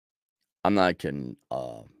I'm not kidding.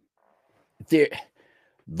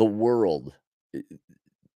 The world,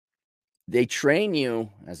 they train you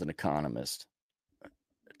as an economist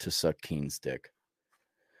to suck Keen's dick,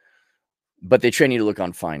 but they train you to look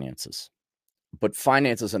on finances. But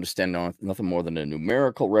finances understand nothing more than a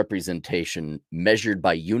numerical representation measured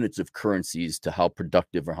by units of currencies to how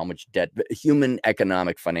productive or how much debt, human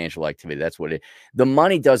economic financial activity. That's what it. The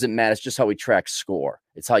money doesn't matter. It's just how we track score.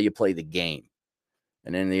 It's how you play the game.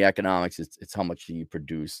 And in the economics, it's how much do you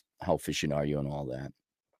produce, how efficient are you, and all that.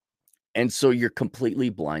 And so you're completely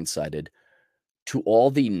blindsided to all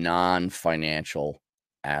the non-financial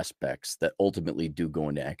aspects that ultimately do go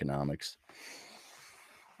into economics.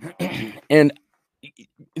 And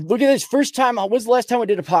look at this. First time, when's the last time I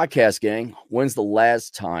did a podcast, gang? When's the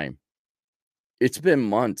last time? It's been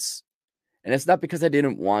months. And it's not because I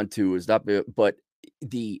didn't want to. It's not, but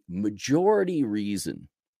the majority reason,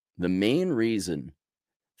 the main reason,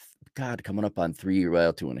 God, coming up on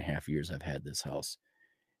 2.5 years I've had this house,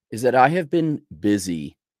 is that I have been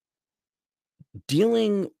busy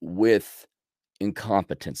dealing with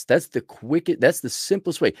incompetence. That's the quickest, that's the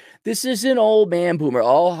simplest way. This isn't old man boomer.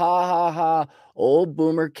 Oh, ha, ha, ha. Old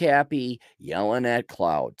boomer Cappy yelling at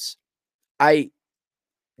clouds. I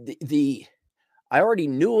already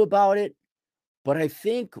knew about it, but I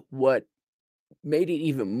think what made it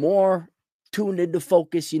even more tuned into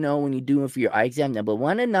focus, when you do it for your eye exam, number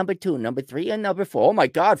 1 and number 2, number 3 and number 4. Oh my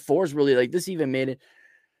God, 4 is really like this even made it.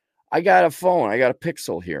 I got a phone. I got a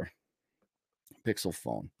Pixel here. Pixel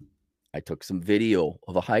phone. I took some video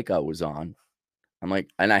of a hike I was on. I'm like,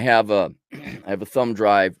 and I have a thumb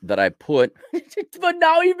drive that I put, but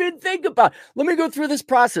now even think about it. Let me go through this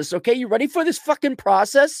process. Okay. You ready for this fucking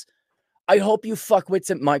process? I hope you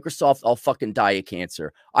fuckwits at Microsoft all fucking die of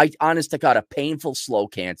cancer. I honest to God, a painful, slow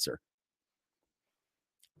cancer.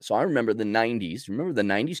 So I remember the 90s. Remember the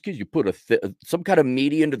 90s kids? You put some kind of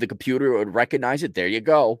media into the computer, it would recognize it. There you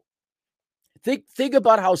go. Think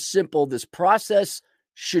about how simple this process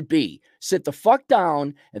should be. Sit the fuck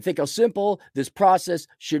down and think how simple this process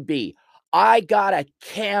should be. I got a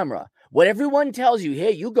camera. What everyone tells you,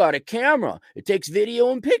 hey, you got a camera. It takes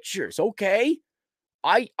video and pictures. Okay.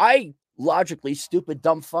 I logically, stupid,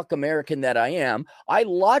 dumb fuck American that I am, I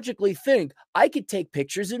logically think I could take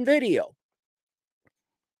pictures and video.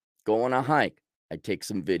 Go on a hike. I take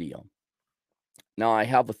some video. Now I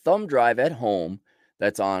have a thumb drive at home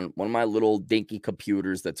that's on one of my little dinky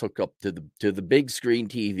computers that's hooked up to the big screen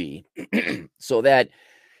TV, so that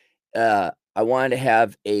I wanted to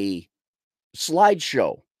have a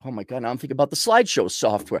slideshow. Oh my God, now I'm thinking about the slideshow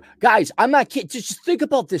software. Guys, I'm not kidding. Just think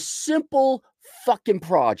about this simple fucking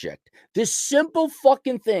project. This simple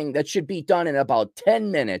fucking thing that should be done in about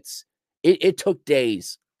 10 minutes. It took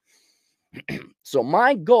days. So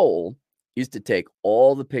my goal is to take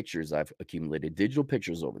all the pictures I've accumulated, digital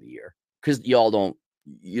pictures over the year, because you don't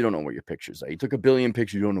know where your pictures are. You took 1 billion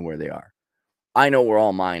pictures, you don't know where they are. I know where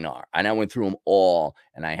all mine are. And I went through them all,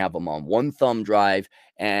 and I have them on one thumb drive,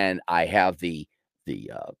 and I have the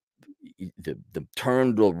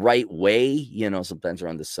turned the right way, sometimes they're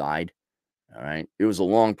on the side. All right. It was a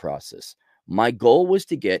long process. My goal was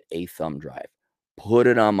to get a thumb drive, put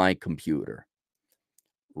it on my computer,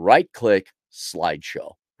 right click,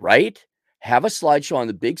 slideshow, right? Have a slideshow on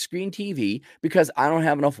the big screen TV because I don't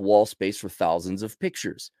have enough wall space for thousands of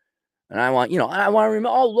pictures. And I want, I want to remember,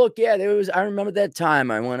 oh, look, yeah, I remember that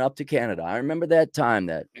time I went up to Canada. I remember that time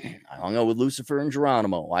that I hung out with Lucifer and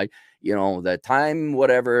Geronimo. That time,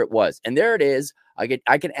 whatever it was. And there it is. I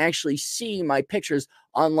can actually see my pictures,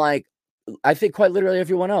 unlike, I think, quite literally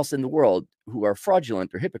everyone else in the world who are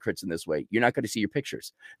fraudulent or hypocrites in this way. You're not going to see your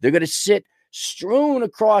pictures. They're going to sit strewn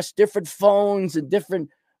across different phones and different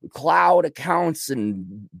cloud accounts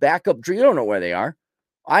and backup. You don't know where they are.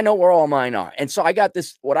 I know where all mine are. And so I got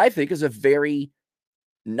this, what I think is a very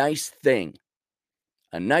nice thing,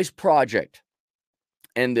 a nice project.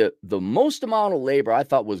 And the most amount of labor I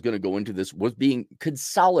thought was going to go into this was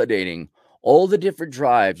consolidating all the different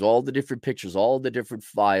drives, all the different pictures, all the different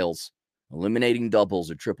files, eliminating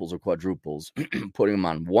doubles or triples or quadruples, putting them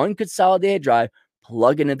on one consolidated drive,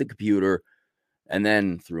 plugging into the computer, and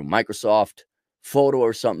then through Microsoft Photo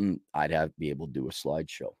or something, I'd be able to do a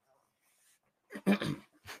slideshow.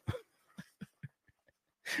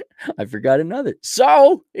 I forgot another.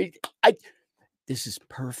 So this is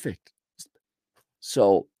perfect.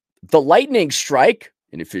 So the lightning strike,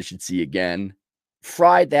 inefficiency again,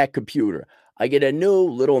 fried that computer. I get a new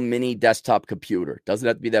little mini desktop computer. Doesn't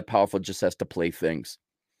have to be that powerful, just has to play things.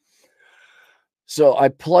 So I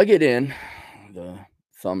plug it in, the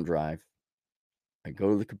thumb drive. I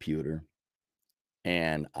go to the computer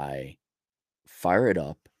and I fire it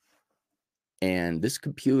up. And this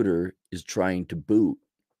computer is trying to boot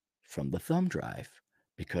from the thumb drive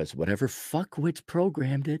because whatever fuckwits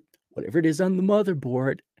programmed it, whatever it is on the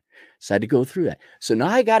motherboard, decided to go through that. So now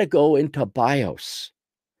I got to go into BIOS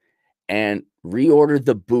and reorder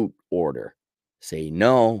the boot order. Say,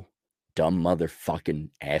 no, dumb motherfucking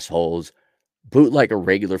assholes, boot like a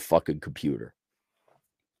regular fucking computer.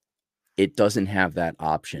 It doesn't have that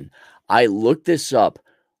option. I looked this up.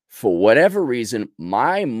 For whatever reason,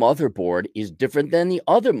 my motherboard is different than the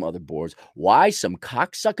other motherboards. Why? Some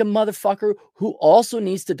cocksucking motherfucker who also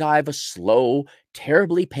needs to die of a slow,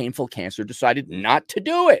 terribly painful cancer decided not to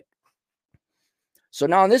do it. So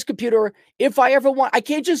now on this computer, if I ever want, I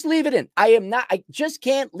can't just leave it in. I just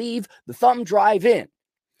can't leave the thumb drive in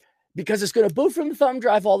because it's going to boot from the thumb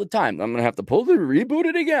drive all the time. I'm going to have to reboot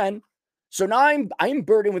it again. So now I'm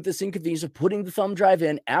burdened with this inconvenience of putting the thumb drive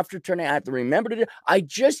in after turning. I have to remember to do. I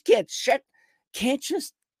just can't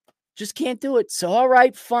do it. So all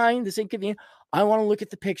right, fine. This inconvenient. I want to look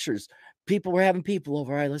at the pictures. We're having people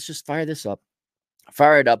over. All right, let's just fire this up.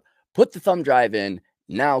 Fire it up. Put the thumb drive in.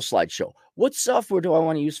 Now slideshow. What software do I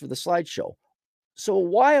want to use for the slideshow? So a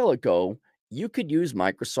while ago, you could use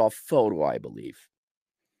Microsoft Photo, I believe.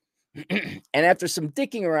 And after some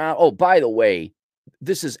dicking around, oh, by the way,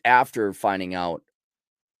 this is after finding out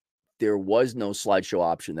there was no slideshow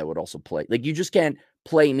option that would also play. Like, you just can't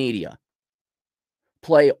play media.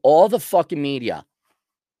 Play all the fucking media.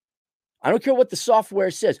 I don't care what the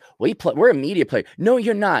software says. We're a media player. No,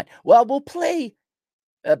 you're not. Well, we'll play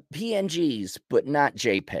PNGs, but not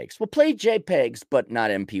JPEGs. We'll play JPEGs, but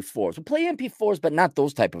not MP4s. We'll play MP4s, but not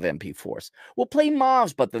those type of MP4s. We'll play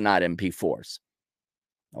MOVs, but they're not MP4s.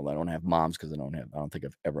 Although I don't have MOVs because I don't think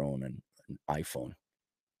I've ever owned an iPhone.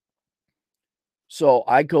 So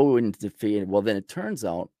I go into the feed. Well, then it turns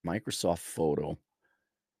out Microsoft Photo,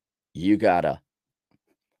 you gotta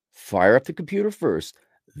fire up the computer first,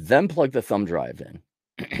 then plug the thumb drive in.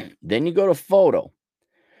 Then you go to Photo.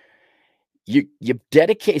 You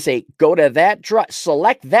go to that drive,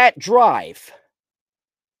 select that drive.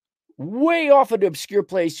 Way off of the obscure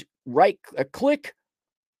place, click,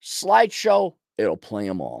 slideshow, it'll play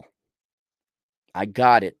them all. I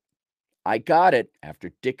got it.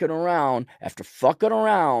 After dicking around, after fucking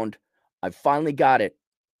around, I finally got it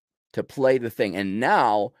to play the thing. And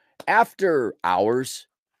now, after hours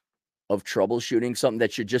of troubleshooting something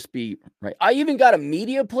that should just be right, I even got a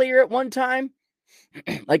media player at one time.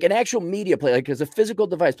 Like an actual media player, like as a physical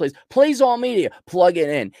device plays all media, plug it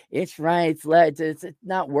in. It's right. It's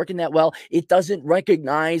not working that well. It doesn't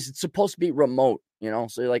recognize. It's supposed to be remote,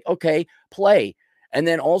 So you're like, okay, play. And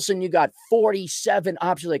then all of a sudden you got 47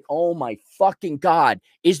 options. Like, oh my fucking God.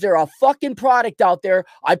 Is there a fucking product out there?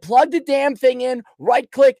 I plugged the damn thing in, right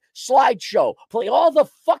click, slideshow. Play all the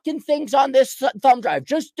fucking things on this thumb drive.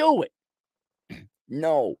 Just do it.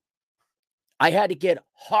 No. I had to get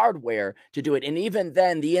hardware to do it. And even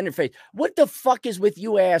then, the interface, what the fuck is with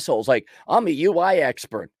you assholes? Like, I'm a UI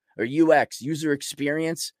expert or UX, user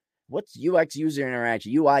experience. What's UX, user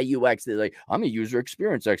interaction? UI, UX. They're like, I'm a user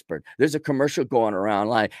experience expert. There's a commercial going around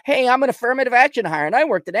like, hey, I'm an affirmative action hire and I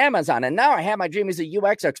worked at Amazon and now I have my dream as a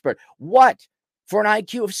UX expert. What? For an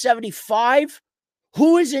IQ of 75?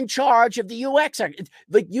 Who is in charge of the UX?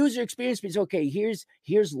 Like, user experience means, okay,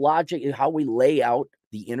 here's logic, how we lay out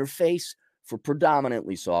the interface for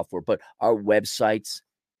predominantly software, but our websites,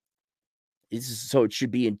 so it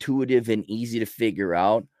should be intuitive and easy to figure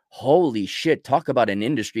out. Holy shit, talk about an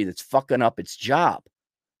industry that's fucking up its job.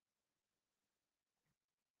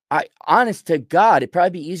 Honest to God, it'd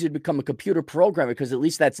probably be easier to become a computer programmer because at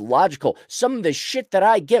least that's logical. Some of the shit that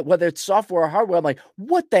I get, whether it's software or hardware, I'm like,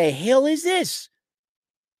 what the hell is this?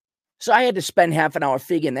 So I had to spend half an hour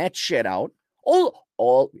figuring that shit out.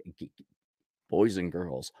 All boys and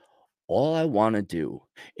girls, all I want to do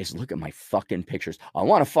is look at my fucking pictures. I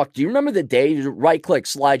want to do you remember the day you right click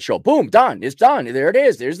slideshow? Boom, done. It's done. There it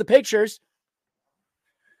is. There's the pictures.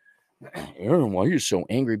 Aaron, why are you so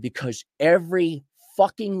angry? Because every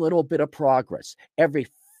fucking little bit of progress, every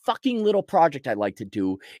fucking little project I like to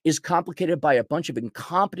do is complicated by a bunch of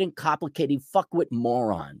incompetent, complicated fuckwit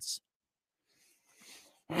morons.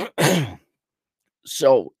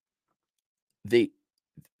 So the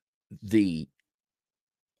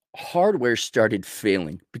hardware started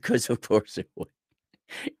failing because, of course, it would.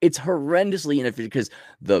 It's horrendously inefficient because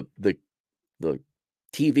the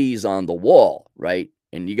TV's on the wall, right?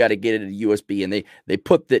 And you got to get it a USB, and they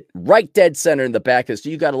put the right dead center in the back. So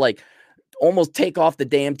you got to like almost take off the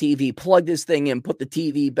damn TV, plug this thing in, put the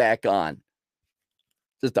TV back on.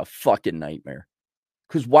 Just a fucking nightmare.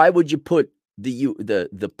 Because why would you put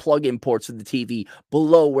the plug-in ports of the TV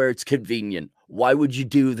below where it's convenient? Why would you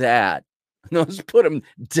do that? No, just put him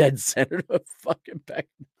dead center to fucking back.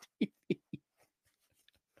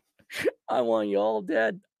 I want you all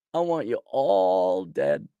dead. I want you all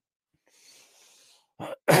dead.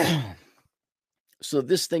 So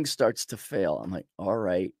this thing starts to fail. I'm like, all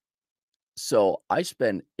right. So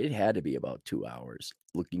it had to be about 2 hours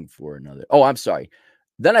looking for another. Oh, I'm sorry.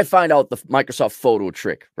 Then I find out the Microsoft Photo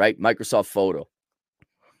trick, right? Microsoft Photo.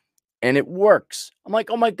 And it works. I'm like,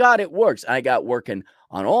 oh my God, it works. I got working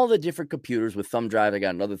on all the different computers with thumb drive. I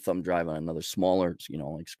got another thumb drive on another smaller,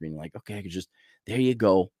 like screen. Like, okay, I could just, there you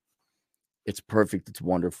go. It's perfect. It's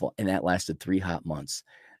wonderful. And that lasted 3 hot months.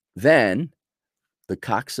 Then the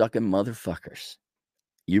cocksucking motherfuckers.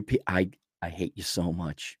 I hate you so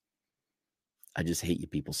much. I just hate you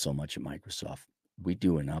people so much at Microsoft. We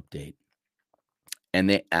do an update. And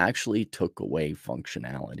they actually took away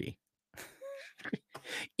functionality.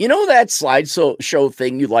 You know that slideshow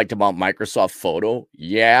thing you liked about Microsoft Photo?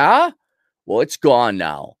 Yeah? Well, it's gone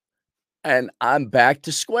now. And I'm back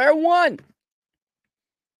to square one.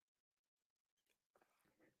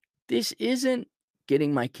 This isn't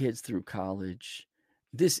getting my kids through college.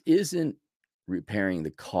 This isn't repairing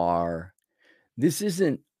the car. This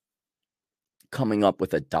isn't coming up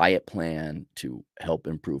with a diet plan to help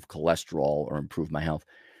improve cholesterol or improve my health.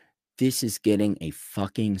 This is getting a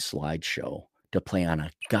fucking slideshow to play on a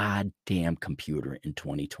goddamn computer in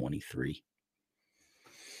 2023.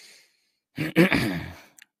 I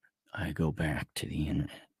go back to the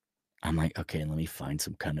internet. I'm like, okay, let me find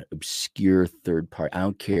some kind of obscure third party. I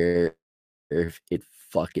don't care if it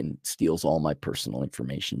fucking steals all my personal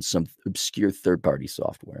information, some obscure third party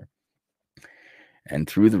software. And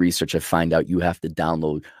through the research, I find out you have to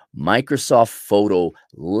download Microsoft Photo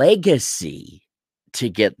Legacy to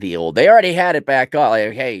get the old. They already had it back up.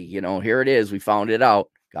 Like, hey, here it is. We found it out.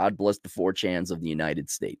 God bless the 4chans of the United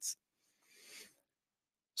States.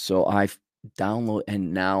 So I download,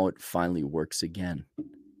 and now it finally works again.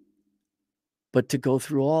 But to go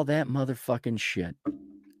through all that motherfucking shit,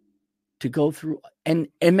 to go through and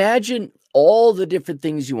imagine all the different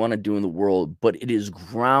things you want to do in the world, but it is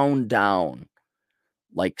ground down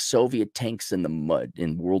like Soviet tanks in the mud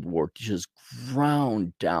in World War, just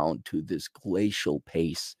ground down to this glacial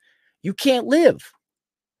pace. You can't live.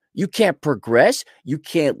 You can't progress. You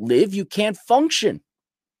can't live. You can't function.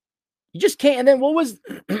 You just can't. And then what was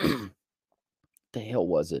the hell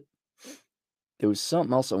was it? There was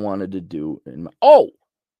something else I wanted to do.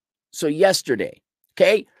 So yesterday,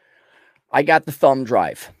 okay, I got the thumb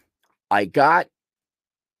drive. I got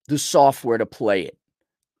the software to play it.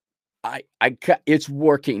 It's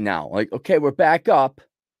working now. Like, okay, we're back up.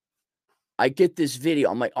 I get this video.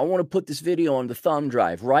 I'm like, I want to put this video on the thumb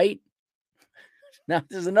drive, right? Now,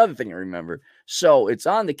 there's another thing I remember. So it's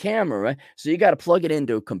on the camera, right? So you got to plug it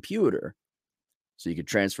into a computer so you can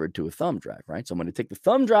transfer it to a thumb drive, right? So I'm going to take the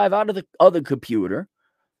thumb drive out of the other computer.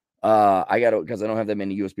 Because I don't have that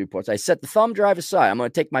many USB ports. I set the thumb drive aside. I'm going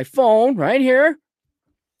to take my phone right here.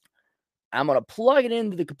 I'm going to plug it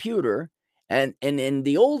into the computer. And in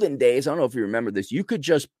the olden days, I don't know if you remember this, you could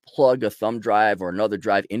just plug a thumb drive or another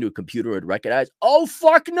drive into a computer and recognize, oh,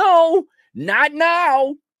 fuck no, not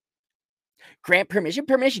now. Grant permission.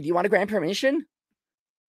 Do you want to grant permission?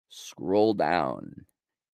 Scroll down.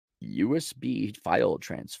 USB file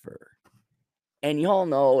transfer. And y'all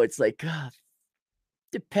know it's like,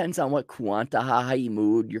 depends on what Quantahahi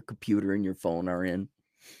mood your computer and your phone are in.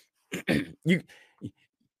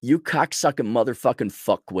 You cocksucking motherfucking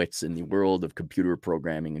fuckwits in the world of computer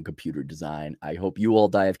programming and computer design. I hope you all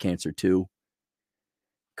die of cancer too.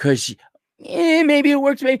 Because maybe it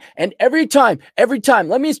works, maybe. And every time,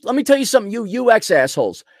 let me tell you something, you UX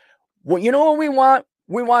assholes. Well, you know what we want?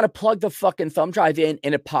 We want to plug the fucking thumb drive in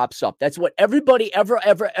and it pops up. That's what everybody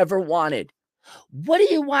ever wanted. What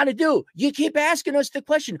do you want to do? You keep asking us the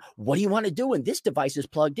question, what do you want to do when this device is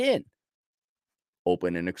plugged in?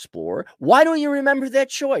 Open and explore. Why don't you remember that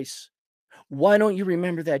choice?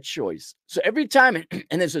 So every time,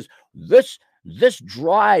 and it says, this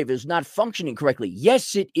drive is not functioning correctly.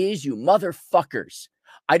 Yes, it is, you motherfuckers.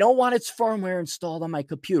 I don't want its firmware installed on my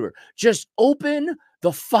computer. Just open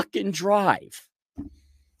the fucking drive.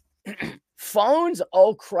 Phones?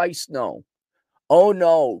 Oh, Christ, no. Oh,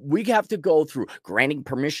 no. We have to go through granting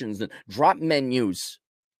permissions and drop menus.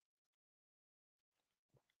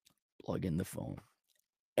 Plug in the phone.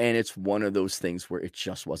 And it's one of those things where it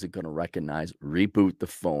just wasn't going to recognize, reboot the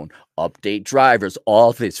phone, update drivers,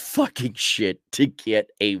 all this fucking shit to get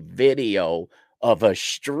a video of a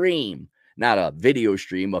stream, not a video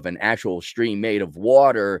stream of an actual stream made of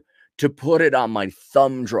water, to put it on my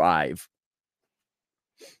thumb drive.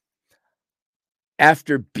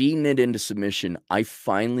 After beating it into submission, I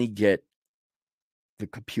finally get the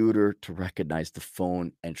computer to recognize the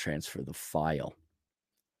phone and transfer the file.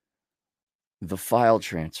 The file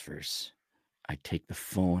transfers. I take the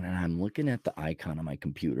phone and I'm looking at the icon on my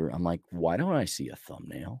computer. I'm like, why don't I see a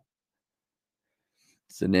thumbnail?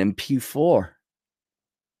 It's an MP4.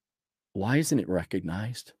 Why isn't it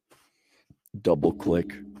recognized? Double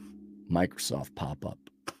click, Microsoft pop up.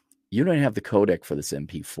 You don't have the codec for this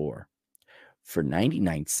MP4. For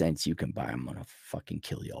 99 cents, you can buy. I'm going to fucking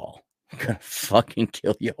kill you all. I'm going to fucking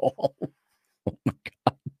kill you all. Oh my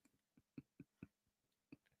God.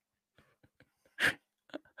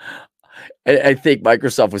 I think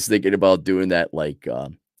Microsoft was thinking about doing that like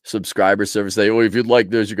subscriber service. Say, if you'd like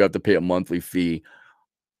this, you have to pay a monthly fee.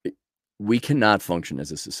 We cannot function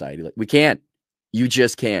as a society. We can't. You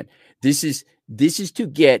just can't. This is to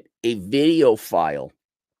get a video file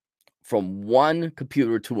from one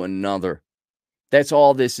computer to another. That's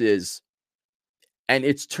all this is. And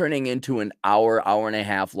it's turning into an hour and a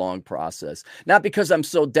half long process. Not because I'm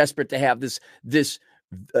so desperate to have this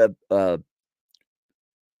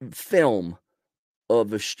film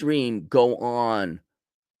of a stream go on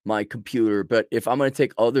my computer, but if I'm going to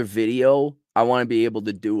take other video, I want to be able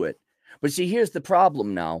to do it. But see, here's the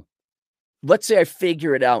problem now. Let's say I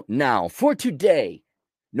figure it out now for today,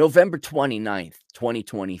 November 29th,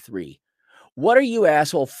 2023. What are you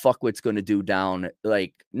asshole fuckwits going to do down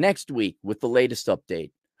like next week with the latest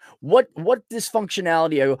update? What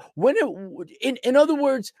dysfunctionality? In other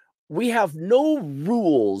words, we have no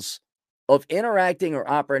rules of interacting or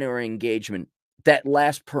operating or engagement that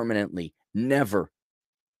last permanently. Never.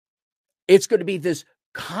 It's going to be this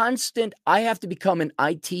constant. I have to become an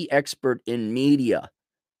IT expert in media,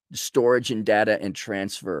 storage and data and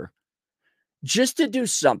transfer, just to do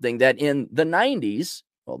something that in the 90s,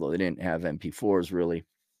 although they didn't have MP4s really,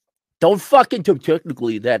 don't fucking do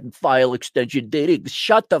technically that file extension dating.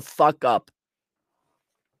 Shut the fuck up.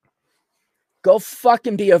 Go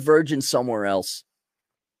fucking be a virgin somewhere else.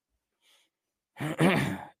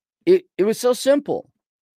 It was so simple.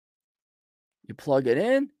 You plug it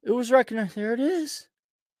in, it was recognized. There it is.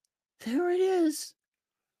 There it is.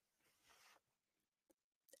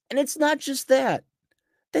 And it's not just that.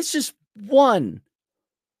 That's just one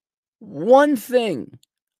thing.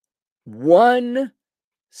 One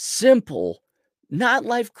simple, not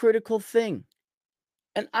life critical thing.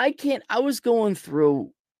 And I was going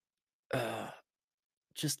through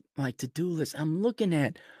just my to-do list. I'm looking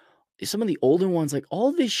at some of the older ones, like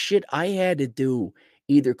all this shit I had to do,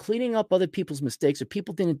 either cleaning up other people's mistakes or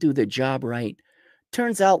people didn't do their job right.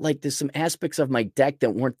 Turns out like there's some aspects of my deck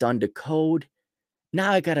that weren't done to code.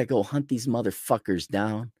 Now I got to go hunt these motherfuckers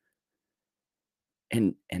down.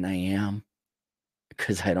 And I am,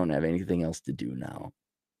 because I don't have anything else to do now.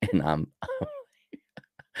 And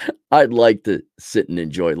I'd like to sit and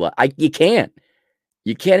enjoy life. You can't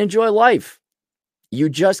enjoy life. You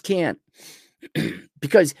just can't.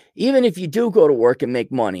 Because even if you do go to work and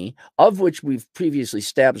make money, of which we've previously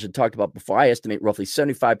established and talked about before, I estimate roughly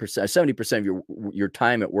 70% of your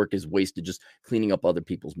time at work is wasted just cleaning up other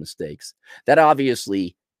people's mistakes. That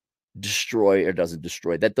obviously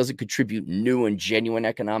doesn't contribute new and genuine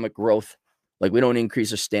economic growth. Like, we don't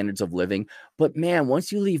increase our standards of living. But man,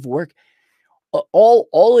 once you leave work,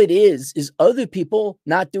 all it is other people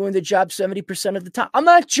not doing the job 70% of the time. I'm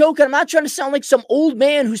not joking. I'm not trying to sound like some old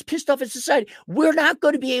man who's pissed off at society. We're not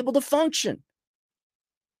going to be able to function.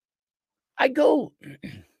 I go,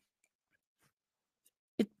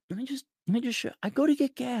 let me just show. I go to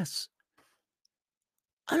get gas.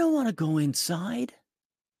 I don't want to go inside.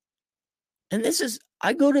 And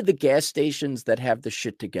I go to the gas stations that have the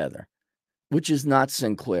shit together, which is not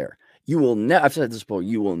Sinclair. I've said this before,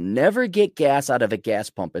 you will never get gas out of a gas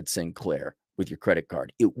pump at Sinclair with your credit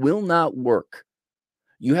card. It will not work.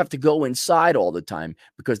 You have to go inside all the time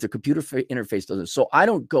because the computer interface doesn't. So I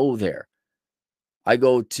don't go there. I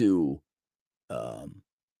go to,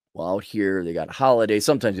 out here, they got Holiday.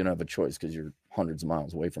 Sometimes you don't have a choice because you're hundreds of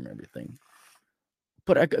miles away from everything.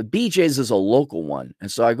 But BJ's is a local one.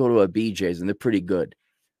 And so I go to a BJ's and they're pretty good.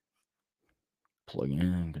 Plug in.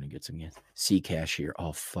 I'm going to get some gas. C-Cash here.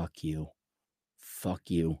 Oh, fuck you. Fuck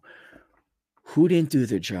you. Who didn't do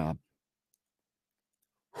their job?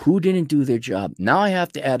 Who didn't do their job? Now I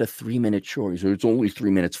have to add a 3-minute chore. So it's only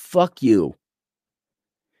 3 minutes. Fuck you.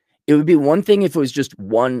 It would be one thing if it was just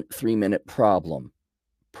one 3-minute problem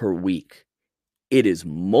per week. It is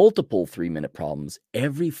multiple 3-minute problems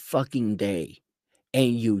every fucking day.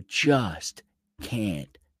 And you just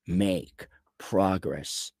can't make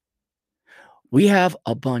progress. We have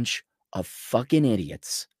a bunch of fucking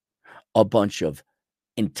idiots, a bunch of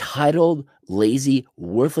entitled, lazy,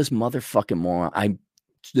 worthless motherfucking morons. I'm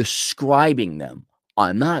describing them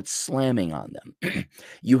I'm not slamming on them.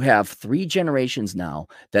 You have 3 generations now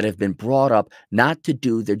that have been brought up not to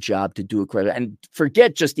do their job, to do it correctly. And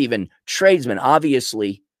forget just even tradesmen.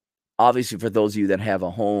 Obviously, for those of you that have a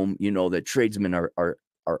home, you know that tradesmen are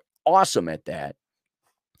awesome at that.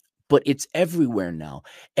 But it's everywhere now.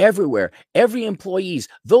 Everywhere. Every employees,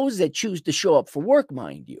 those that choose to show up for work,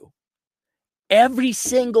 mind you. Every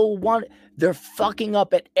single one, they're fucking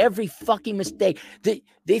up at every fucking mistake.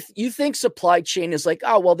 You think supply chain is like,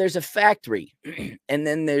 oh, well, there's a factory and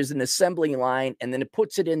then there's an assembly line and then it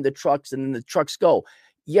puts it in the trucks and then the trucks go.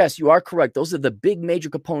 Yes, you are correct. Those are the big major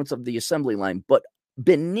components of the assembly line. But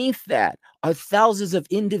beneath that are thousands of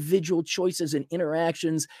individual choices and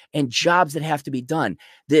interactions and jobs that have to be done.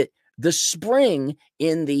 The spring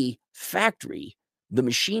in the factory, the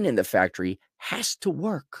machine in the factory has to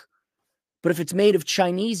work. But if it's made of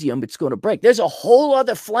Chinesium, it's going to break. There's a whole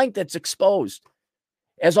other flank that's exposed.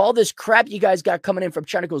 As all this crap you guys got coming in from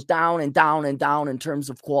China goes down and down and down in terms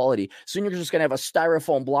of quality, soon you're just going to have a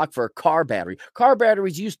styrofoam block for a car battery. Car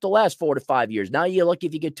batteries used to last 4 to 5 years. Now you're lucky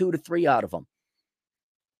if you get 2 to 3 out of them.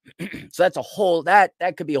 So that's a whole, that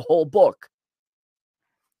could be a whole book.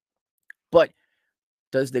 But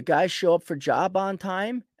does the guy show up for job on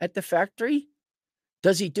time at the factory?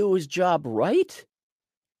 Does he do his job right?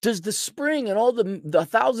 Does the spring and all the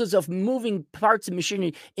thousands of moving parts of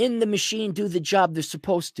machinery in the machine do the job they're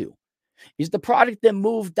supposed to? Is the product then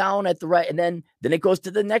moved down at the right, and then it goes to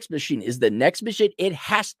the next machine? Is the next machine, it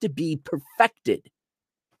has to be perfected.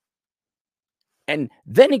 And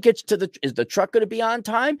then it gets to is the truck going to be on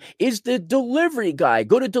time? Is the delivery guy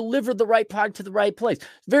going to deliver the right product to the right place?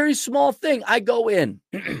 Very small thing. I go in.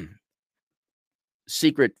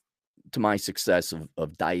 Secret to my success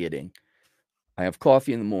of dieting. I have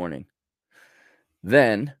coffee in the morning.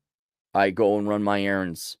 Then I go and run my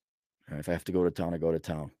errands. If I have to go to town, I go to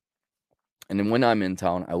town. And then when I'm in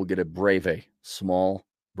town, I will get a Breve, small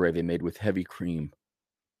Breve made with heavy cream.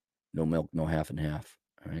 No milk, no half and half.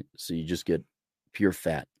 All right. So you just get pure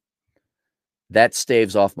fat. That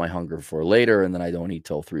staves off my hunger for later, and then I don't eat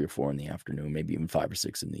till 3 or 4 in the afternoon, maybe even 5 or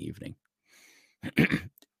 6 in the evening.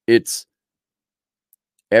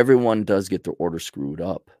 Everyone does get their order screwed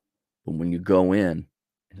up. But when you go in,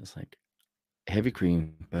 it's like heavy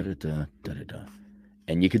cream, da-da-da.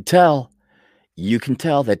 And you can tell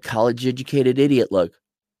that college-educated idiot look.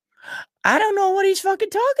 I don't know what he's fucking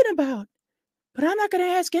talking about, but I'm not going to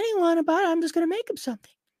ask anyone about it. I'm just going to make him something.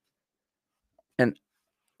 And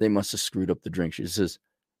they must have screwed up the drink. She says,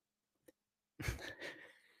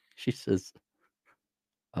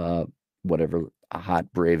 whatever, a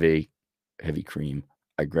hot Breve, heavy cream.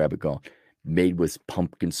 I grab it going. Made with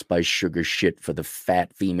pumpkin spice sugar shit for the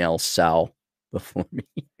fat female sow before me.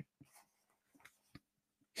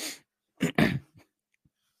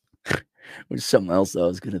 Which something else I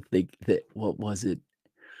was going to think that, what was it?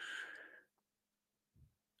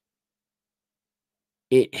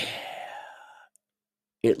 It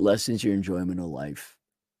lessens your enjoyment of life.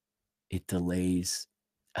 It delays.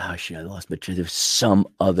 Oh shit, I lost my train. There's some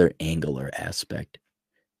other angular aspect.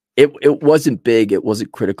 It wasn't big, it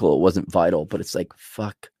wasn't critical, it wasn't vital, but it's like,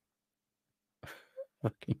 fuck.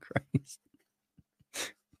 Fucking Christ.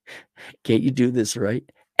 Can't you do this right?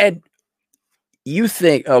 And you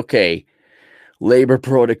think, okay, labor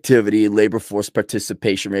productivity, labor force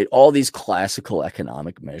participation rate, all these classical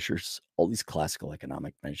economic measures.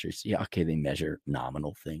 Yeah, okay, they measure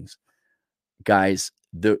nominal things. Guys,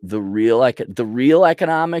 the real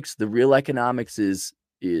economics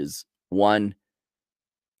is one,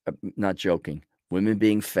 not joking, women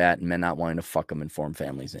being fat and men not wanting to fuck them and form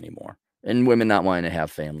families anymore. And women not wanting to have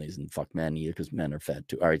families and fuck men either because men are fat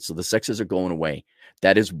too. All right, so the sexes are going away.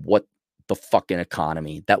 That is what the fucking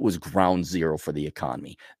economy, that was ground zero for the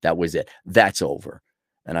economy. That was it. That's over.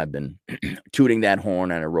 And I've been tooting that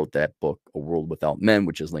horn, and I wrote that book, A World Without Men,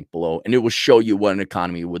 which is linked below. And it will show you what an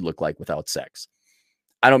economy would look like without sex.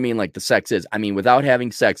 I don't mean like the sex is. I mean, without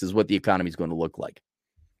having sex is what the economy is going to look like.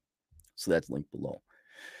 So that's linked below.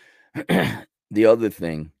 The other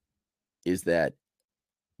thing is that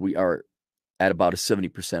we are at about a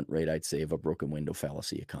 70% rate, I'd say, of a broken window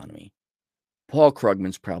fallacy economy. Paul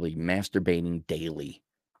Krugman's probably masturbating daily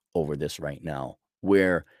over this right now,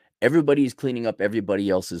 where everybody's cleaning up everybody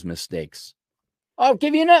else's mistakes. I'll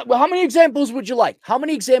give you another. Well, how many examples would you like? How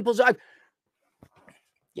many examples? I'll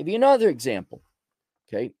give you another example.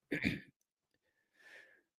 Okay.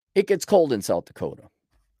 It gets cold in South Dakota.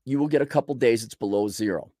 You will get a couple days it's below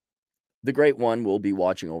zero. The Great One will be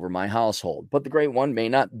watching over my household, but the Great One may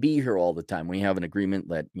not be here all the time. We have an agreement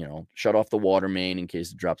that, shut off the water main in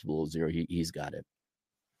case it drops below zero. He's got it.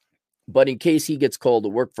 But in case he gets called to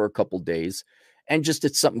work for a couple days And just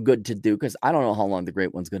it's something good to do because I don't know how long the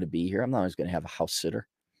great one's going to be here. I'm not always going to have a house sitter.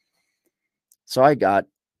 So I got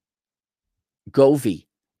Govee,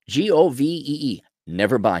 Govee.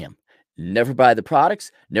 Never buy them. Never buy the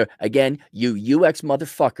products. Never, again, you UX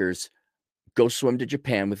motherfuckers, go swim to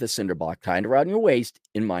Japan with a cinder block tied around your waist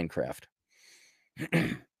in Minecraft.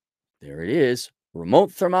 There it is.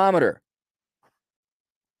 Remote thermometer.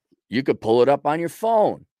 You could pull it up on your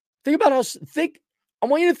phone. I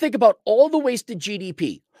want you to think about all the wasted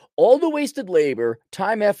GDP, all the wasted labor,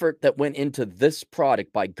 time, effort that went into this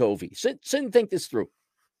product by Govee. Sit and think this through.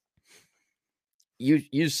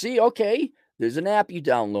 You see, okay, there's an app you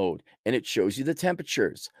download and it shows you the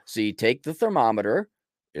temperatures. So you take the thermometer,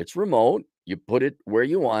 it's remote, you put it where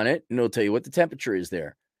you want it, and it'll tell you what the temperature is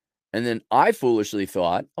there. And then I foolishly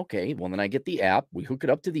thought, okay, well, then I get the app, we hook it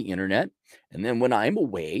up to the internet, and then when I'm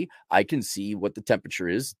away, I can see what the temperature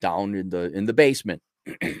is down in the basement.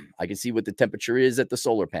 I can see what the temperature is at the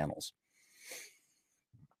solar panels.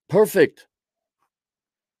 Perfect.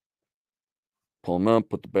 Pull them up,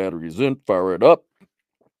 put the batteries in, fire it up,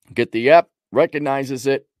 get the app, recognizes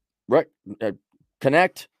it,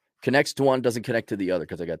 connects to one, doesn't connect to the other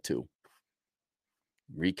because I got two.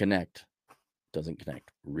 Reconnect. Doesn't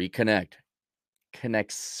connect. Reconnect.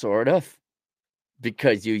 Connects sort of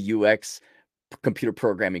because you UX computer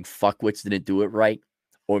programming fuckwits didn't do it right.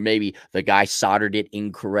 Or maybe the guy soldered it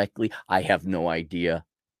incorrectly. I have no idea.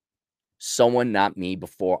 Someone, not me,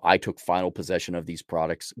 before I took final possession of these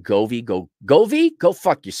products. Govee, go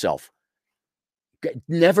fuck yourself.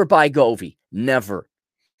 Never buy Govee. Never.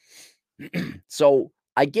 So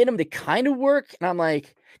I get them to kind of work, and I'm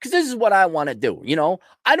like, because this is what I want to do.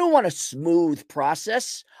 I don't want a smooth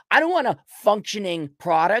process. I don't want a functioning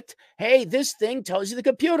product. Hey, this thing tells you the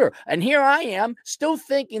computer. And here I am still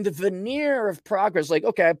thinking the veneer of progress. Like,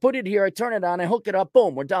 okay, I put it here, I turn it on, I hook it up,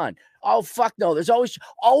 boom, we're done. Oh, fuck no. There's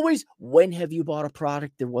always, when have you bought a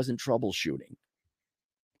product that wasn't troubleshooting?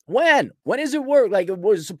 When does it work? Like it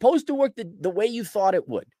was supposed to work the way you thought it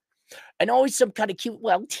would. And always some kind of cute,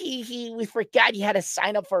 well, we forgot you had to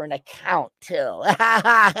sign up for an account too.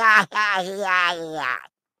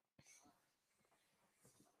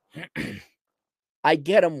 I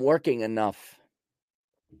get them working enough.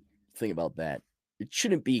 Think about that. It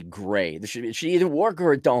shouldn't be gray. It should either work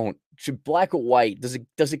or it don't. It should black or white. Does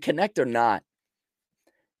it connect or not?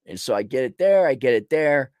 And so I get it there.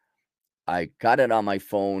 I got it on my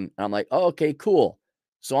phone. And I'm like, oh, okay, cool.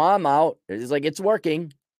 So I'm out. It's like, it's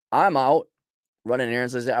working. I'm out running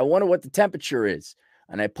errands. I say, I wonder what the temperature is.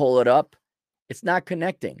 And I pull it up. It's not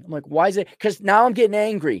connecting. I'm like, why is it? Because now I'm getting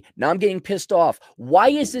angry. Now I'm getting pissed off. Why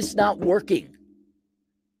is this not working?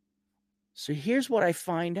 So here's what I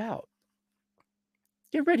find out.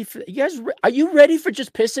 Get ready for you guys. Are you ready for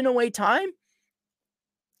just pissing away time?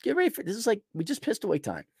 Get ready for this. Is like we just pissed away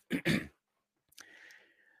time.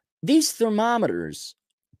 These thermometers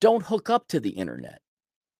don't hook up to the internet.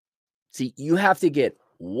 See, you have to get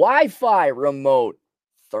Wi-Fi remote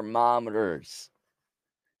thermometers.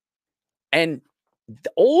 And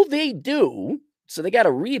all they do, so they got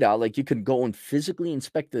a readout, like you can go and physically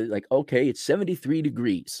inspect the, like, okay, it's 73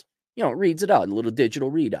 degrees. It reads it out, a little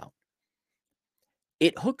digital readout.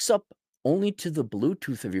 It hooks up only to the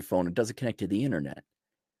Bluetooth of your phone. It doesn't connect to the internet.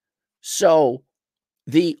 So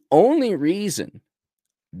the only reason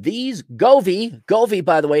these Govee,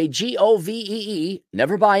 by the way, Govee,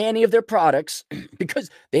 never buy any of their products because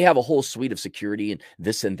they have a whole suite of security and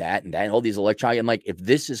this and that, and all these electronic. I'm like, if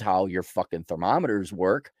this is how your fucking thermometers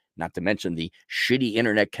work, not to mention the shitty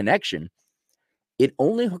internet connection, it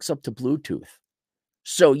only hooks up to Bluetooth.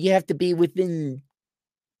 So you have to be within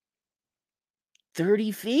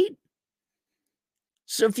 30 feet.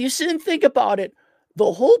 So if you sit and think about it,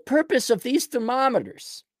 the whole purpose of these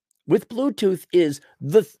thermometers with Bluetooth is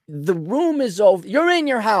the room is over. You're in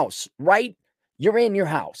your house, right? You're in your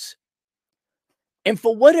house. And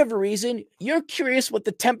for whatever reason, you're curious what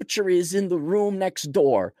the temperature is in the room next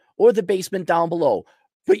door or the basement down below.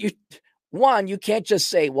 But you can't just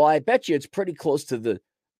say, well, I bet you it's pretty close to the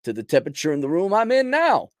temperature in the room I'm in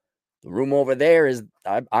now. The room over there is,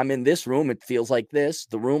 I'm in this room. It feels like this.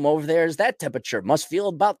 The room over there is that temperature. Must feel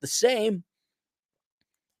about the same.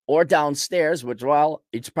 Or downstairs, which, well,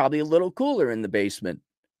 it's probably a little cooler in the basement.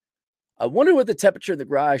 I wonder what the temperature in the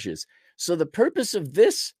garage is. So the purpose of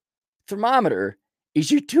this thermometer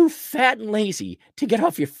is you're too fat and lazy to get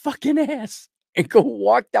off your fucking ass and go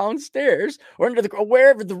walk downstairs or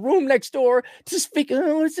wherever the room next door to speak.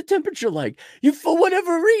 Oh, what's the temperature like? You, for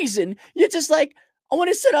whatever reason, you're just like, I want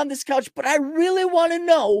to sit on this couch, but I really want to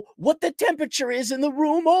know what the temperature is in the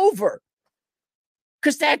room over.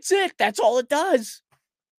 Because that's it. That's all it does.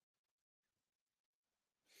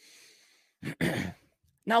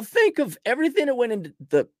 Now think of everything that went into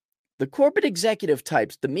the corporate executive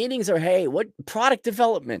types. The meetings are, hey, what product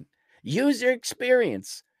development, user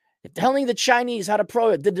experience, telling the Chinese how to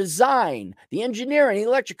program, the design, the engineering,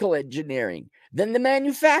 electrical engineering, then the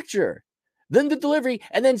manufacturer, then the delivery,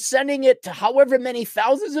 and then sending it to however many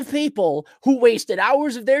thousands of people who wasted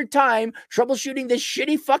hours of their time troubleshooting this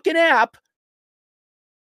shitty fucking app.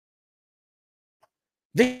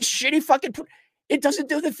 This shitty fucking, it doesn't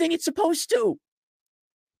do the thing it's supposed to.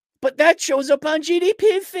 But that shows up on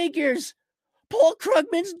GDP figures. Paul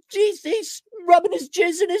Krugman's, geez, he's rubbing his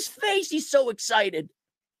jizz in his face. He's so excited.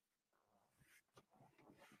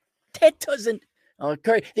 That doesn't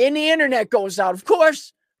occur. Then the internet goes out. Of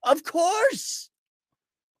course. Of course.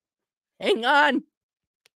 Hang on.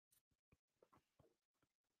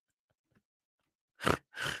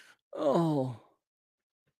 Oh.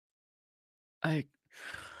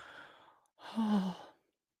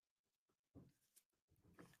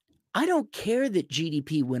 I don't care that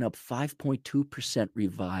GDP went up 5.2%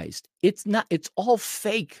 revised. It's not, it's all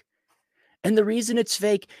fake. And the reason it's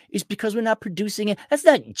fake is because we're not producing it. That's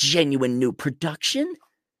not genuine new production.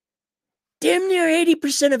 Damn near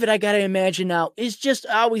 80% of it, I got to imagine now, is just,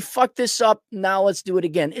 we fucked this up. Now let's do it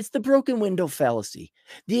again. It's the broken window fallacy.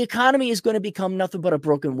 The economy is going to become nothing but a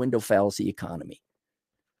broken window fallacy economy.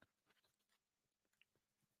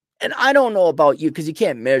 And I don't know about you because you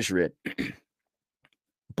can't measure it.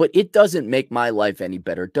 But it doesn't make my life any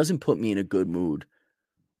better. It doesn't put me in a good mood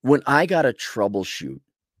when I got to troubleshoot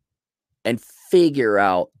and figure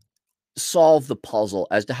out, solve the puzzle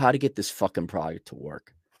as to how to get this fucking product to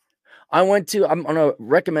work. I'm going to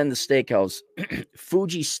recommend the steakhouse,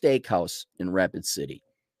 Fuji Steakhouse in Rapid City.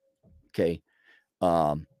 Okay.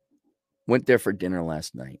 Went there for dinner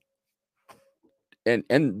last night. And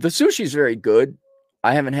the sushi is very good.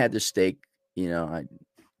 I haven't had the steak,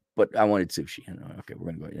 but I wanted sushi. Okay,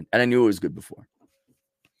 we're going to go in. And I knew it was good before.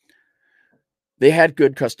 They had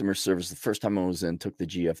good customer service. The first time I was in, took the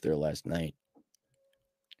GF there last night.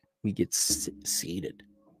 We get seated.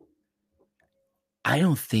 I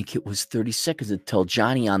don't think it was 30 seconds until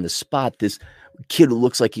Johnny on the spot, this kid who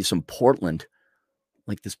looks like he's from Portland,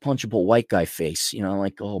 like this punchable white guy face,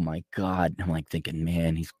 like, oh my God. I'm like thinking,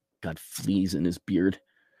 man, he's got fleas in his beard.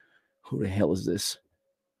 Who the hell is this?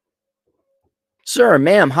 Sir,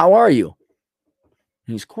 ma'am, how are you?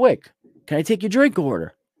 And he's quick. Can I take your drink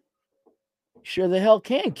order? Sure the hell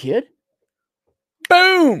can, kid.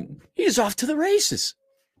 Boom! He's off to the races.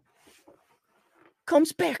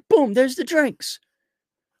 Comes back. Boom, there's the drinks.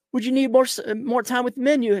 Would you need more time with the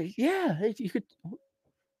menu? Yeah, you could.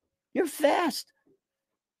 You're fast.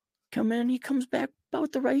 Come in. He comes back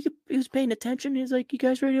about the right. He was paying attention. He's like, "You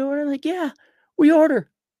guys ready to order?" I'm like, "Yeah, we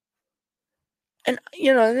order." And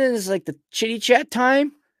and then it's like the chitty chat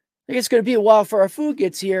time. I think it's going to be a while before our food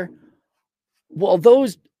gets here. Well,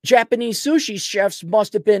 those Japanese sushi chefs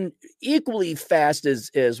must have been equally fast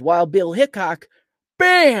as Wild Bill Hickok.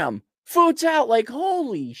 Bam! Food's out. Like,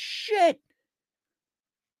 holy shit.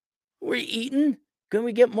 We're eating. Can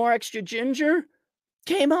we get more extra ginger?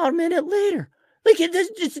 Came out a minute later. Like,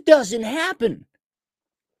 this doesn't happen.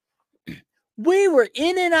 We were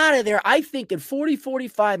in and out of there, I think, in 40,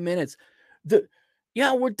 45 minutes.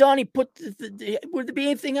 We're done. He put, would there be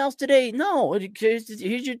anything else today? No.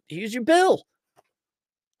 Here's your bill.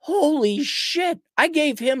 Holy shit. I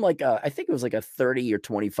gave him I think it was like a 30 or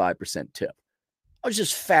 25% tip. I was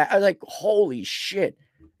just fat. I was like, holy shit.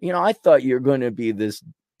 I thought you were going to be this,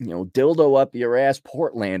 dildo up your ass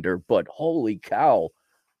Portlander, but holy cow,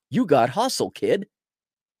 you got hustle, kid.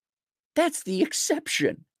 That's the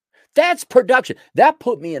exception. That's production. That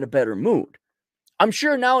put me in a better mood. I'm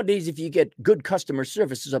sure nowadays, if you get good customer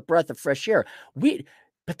service, it's a breath of fresh air.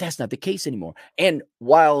 But that's not the case anymore. And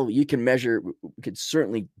while you can measure, we could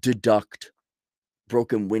certainly deduct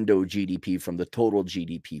broken window GDP from the total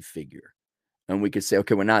GDP figure. And we could say,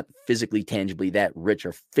 okay, we're not physically, tangibly that rich,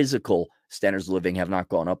 or physical standards of living have not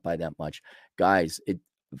gone up by that much. Guys,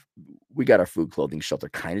 we got our food, clothing, shelter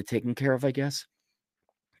kind of taken care of, I guess.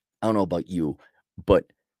 I don't know about you, but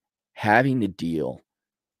having to deal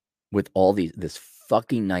with all this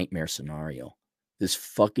fucking nightmare scenario, this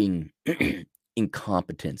fucking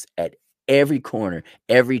incompetence at every corner,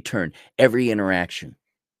 every turn, every interaction,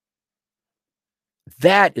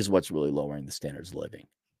 that is what's really lowering the standards of living.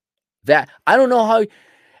 That, I don't know how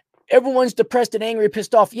everyone's depressed and angry,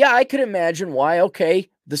 pissed off. Yeah, I could imagine why. Okay,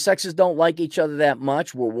 the sexes don't like each other that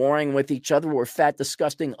much. We're warring with each other. We're fat,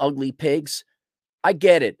 disgusting, ugly pigs. I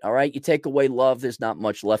get it. All right. You take away love, there's not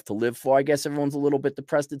much left to live for. I guess everyone's a little bit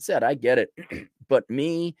depressed and sad. I get it. But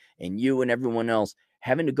me and you and everyone else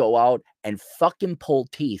having to go out and fucking pull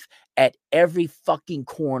teeth at every fucking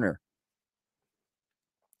corner.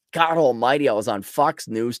 God almighty, I was on Fox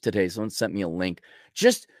News today. Someone sent me a link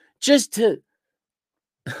just to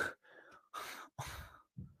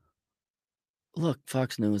look,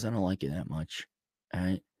 Fox News, I don't like it that much. All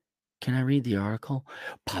right. Can I read the article?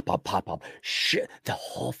 Pop up. Shit. The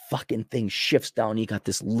whole fucking thing shifts down. You got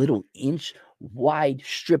this little inch wide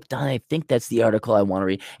strip down. I think that's the article I want to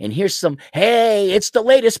read. And here's some, hey, it's the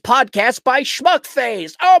latest podcast by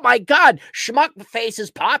Schmuckface. Oh my God. Schmuckface is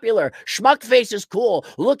popular. Schmuckface is cool.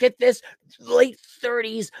 Look at this late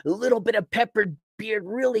 30s, a little bit of peppered beard,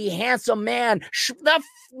 really handsome man. The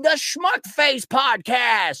Schmuckface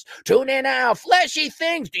podcast. Tune in now. Fleshy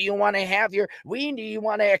things. Do you want to have your weed? Do you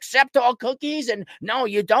want to accept all cookies? And no,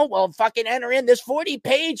 you don't. Well, fucking enter in this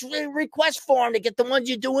 40-page request form to get the ones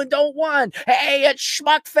you do and don't want. Hey, it's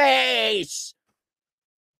Schmuckface.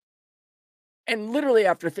 And literally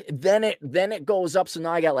after then it goes up. So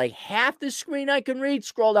now I got like half the screen I can read.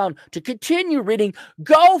 Scroll down to continue reading.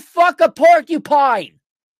 Go fuck a porcupine.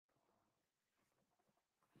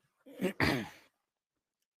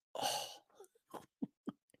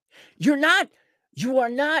 You are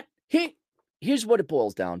not. Here's what it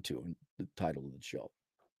boils down to in the title of the show.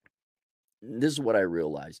 This is what I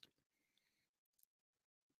realized.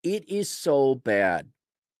 It is so bad,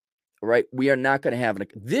 right? We are not going to have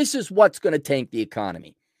this is what's going to tank the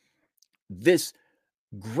economy. This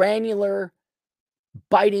granular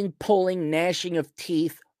biting, pulling, gnashing of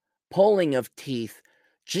teeth, pulling of teeth,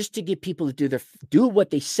 just to get people to do what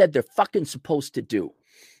they said they're fucking supposed to do.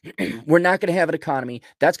 We're not going to have an economy.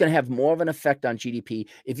 That's going to have more of an effect on GDP.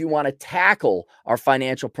 If you want to tackle our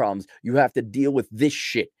financial problems, you have to deal with this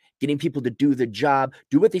shit. Getting people to do the job,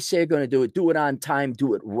 do what they say they're going to do it on time,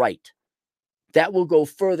 do it right. That will go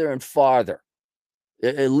further and farther,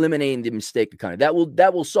 eliminating the mistake economy.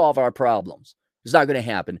 That will solve our problems. It's not going to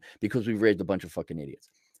happen because we've raised a bunch of fucking idiots.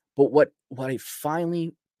 But what I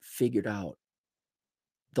finally figured out,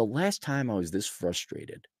 the last time I was this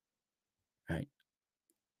frustrated, right?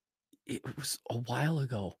 It was a while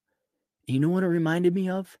ago. You know what it reminded me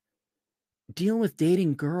of? Dealing with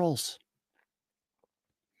dating girls.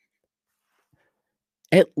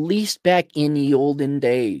 At least back in the olden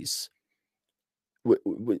days,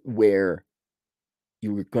 where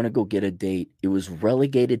you were going to go get a date, it was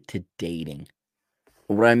relegated to dating.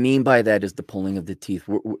 What I mean by that is the pulling of the teeth.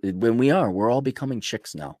 We're all becoming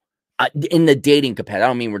chicks now. In the dating capacity. I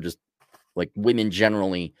don't mean we're just like women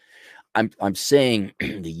generally. I'm saying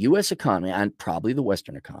the U.S. economy and probably the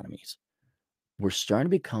Western economies, we're starting to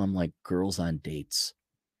become like girls on dates,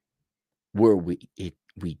 where we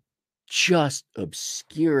just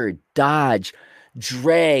obscure, dodge,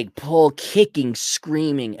 drag, pull, kicking,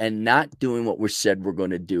 screaming, and not doing what we said we're going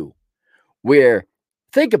to do. Where,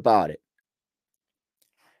 think about it.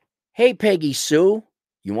 Hey, Peggy Sue,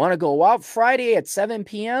 you want to go out Friday at 7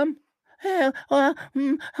 p.m.?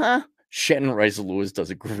 Shannon Rice-Lewis does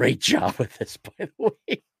a great job with this, by the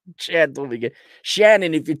way.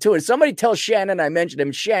 Shannon, if you're doing it, somebody tell Shannon I mentioned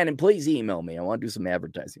him. Shannon, please email me. I want to do some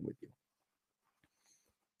advertising with you.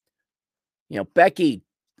 You know, Becky,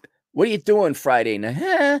 what are you doing Friday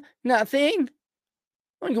night? Nothing.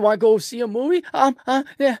 You want to go see a movie?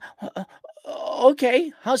 Yeah.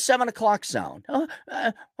 Okay. How's 7 o'clock sound? Okay.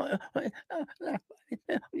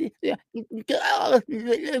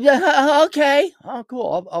 Oh,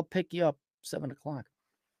 cool. I'll pick you up 7 o'clock.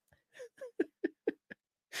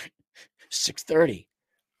 6:30.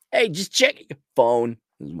 Hey, just check your phone.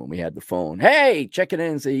 This is when we had the phone. Hey, check it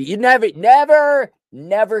in and say, you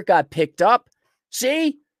never got picked up.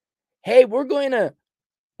 See? Hey, we're gonna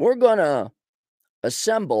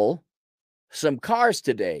assemble some cars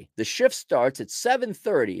today. The shift starts at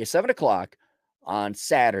 7:30, 7 o'clock on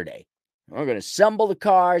Saturday. We're gonna assemble the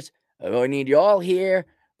cars. We need you all here.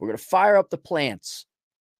 We're gonna fire up the plants.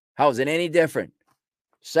 How is it any different?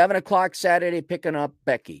 7 o'clock Saturday, picking up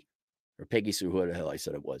Becky. Or Peggy Sue, who the hell I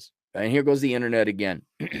said it was. And here goes the internet again.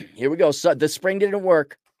 Here we go. So the spring didn't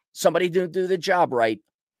work. Somebody didn't do the job right.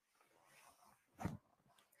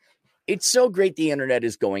 It's so great the internet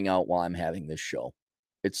is going out while I'm having this show.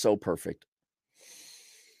 It's so perfect.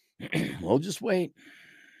 We'll just wait.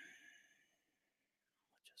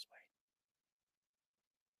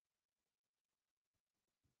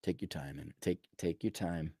 Take your time and take your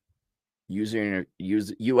time. Use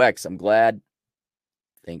UX. I'm glad.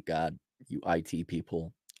 Thank God, you IT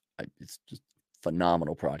people. It's just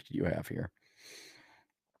phenomenal product you have here.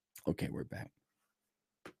 Okay, we're back.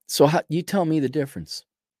 So you tell me the difference.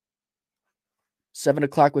 7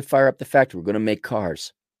 o'clock, we fire up the factory. We're going to make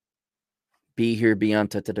cars. Be here, be on,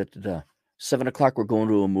 7 o'clock, we're going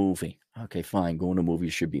to a movie. Okay, fine. Going to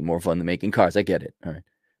movies should be more fun than making cars. I get it. All right.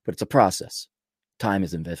 But it's a process. Time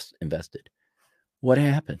is invested. What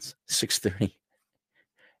happens? 6:30.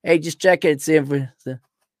 Hey, just check it. See if we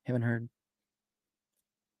haven't heard.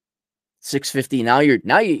 6:50.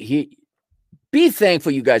 Now you be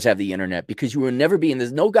thankful you guys have the internet, because you will never be in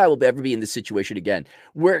this. No guy will ever be in this situation again,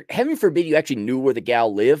 where heaven forbid you actually knew where the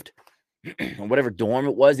gal lived, whatever dorm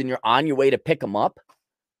it was, and you're on your way to pick them up,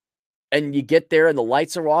 and you get there and the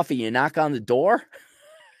lights are off and you knock on the door.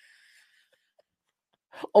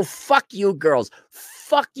 Oh, fuck you, girls.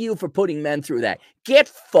 Fuck you for putting men through that. Get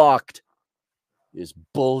fucked. This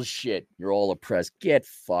bullshit. You're all oppressed. Get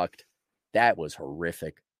fucked. That was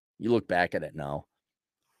horrific. You look back at it now.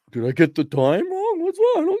 Did I get the time wrong? What's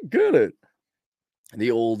wrong? I don't get it.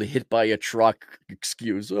 The old hit by a truck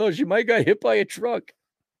excuse. Oh, she might got hit by a truck.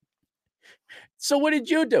 So what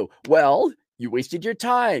did you do? Well, you wasted your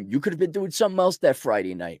time. You could have been doing something else that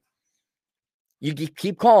Friday night. You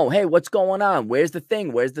keep calling. Hey, what's going on? Where's the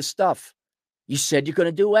thing? Where's the stuff? You said you're going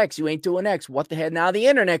to do X. You ain't doing X. What the hell? Now the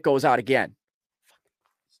internet goes out again.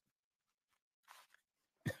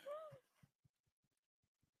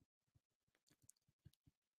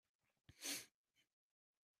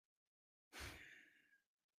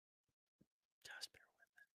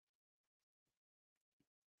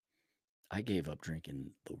 I gave up drinking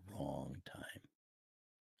the wrong time.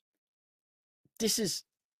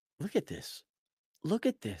 Look at this. Look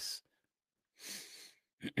at this.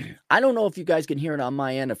 I don't know if you guys can hear it on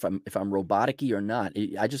my end, if I'm robotic-y or not.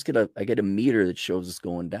 I get a meter that shows it's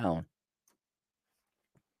going down.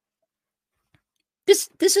 This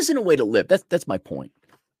isn't a way to live. That's my point.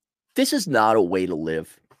 This is not a way to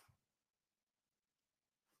live.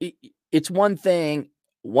 It's one thing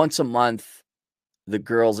once a month, the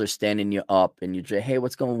girls are standing you up and you say, hey,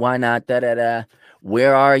 what's going on? Why not? Da-da-da.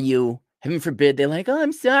 Where are you? Heaven forbid, they're like, oh,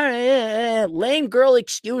 I'm sorry. Lame girl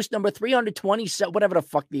excuse number 327, whatever the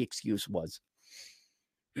fuck the excuse was.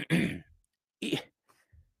 You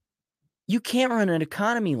can't run an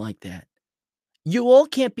economy like that. You all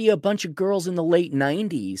can't be a bunch of girls in the late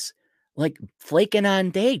 90s, like flaking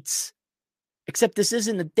on dates. Except this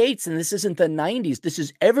isn't the dates and this isn't the 90s. This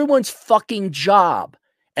is everyone's fucking job,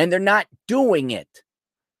 and they're not doing it.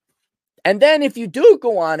 And then if you do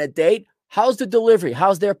go on a date, how's the delivery?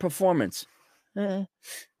 How's their performance? How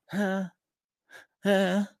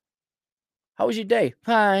was your day?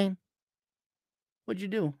 Fine. What'd you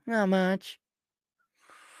do? Not much.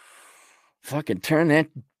 Fucking turn that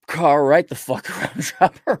car right the fuck around,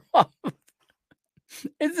 drop her off.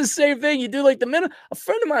 It's the same thing. You do like the minute. A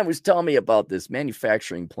friend of mine was telling me about this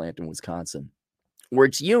manufacturing plant in Wisconsin where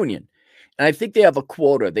it's union. And I think they have a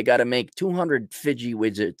quota. They got to make 200 Fiji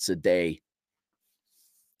widgets a day.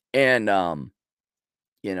 And, and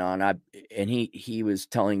he was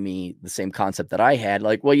telling me the same concept that I had.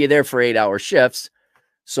 Like, well, you're there for 8-hour shifts.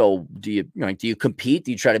 So do you compete?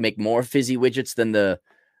 Do you try to make more fizzy widgets than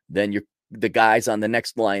the guys on the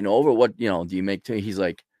next line over? What, do you make? He's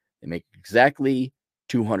like, they make exactly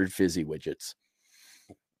 200 fizzy widgets.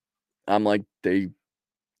 I'm like, they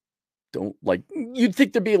don't like, you'd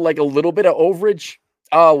think there'd be like a little bit of overage.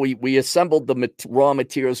 Oh, we assembled the raw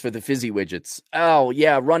materials for the fizzy widgets. Oh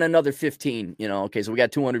yeah, run another 15, okay. So we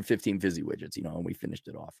got 215 fizzy widgets, and we finished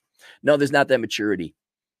it off. No, there's not that maturity.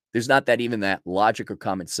 There's not even that logic or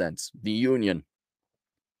common sense. The union,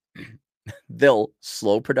 they'll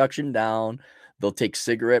slow production down. They'll take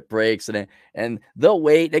cigarette breaks and they'll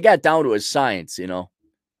wait. They got down to a science, and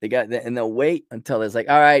they'll wait until it's like,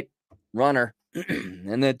 all right, runner.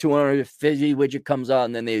 And then 200 fizzy widget comes out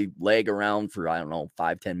and then they lag around for, I don't know,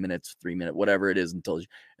 5-10 minutes, 3 minutes, whatever it is and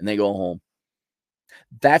they go home.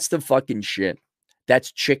 That's the fucking shit.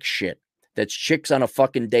 That's chick shit. That's chicks on a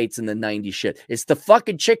fucking dates in the 90s shit. It's the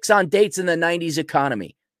fucking chicks on dates in the 90s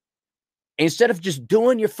economy. Instead of just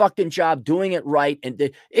doing your fucking job, doing it right,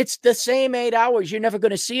 and it's the same 8 hours. You're never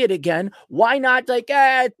going to see it again. Why not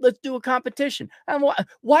let's do a competition? And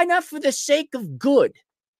why not for the sake of good?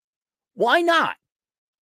 Why not?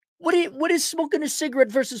 What is smoking a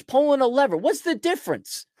cigarette versus pulling a lever? What's the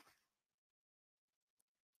difference?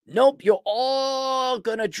 Nope, you're all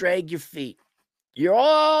going to drag your feet. You're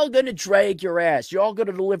all going to drag your ass. You're all going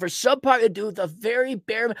to deliver subpar, do the very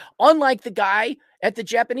bare, unlike the guy at the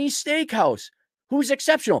Japanese steakhouse who's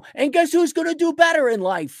exceptional. And guess who's going to do better in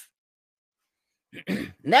life?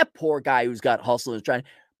 And that poor guy who's got hustle is trying.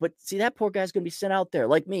 But see, that poor guy's going to be sent out there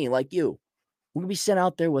like me, like you. We're going to be sent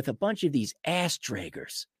out there with a bunch of these ass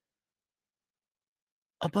draggers.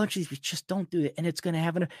 A bunch of these just don't do it. And it's going to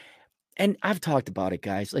happen. And I've talked about it,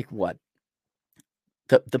 guys. Like what?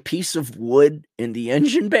 The piece of wood in the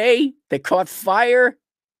engine bay that caught fire,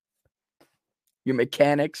 your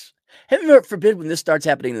mechanics. Heaven forbid when this starts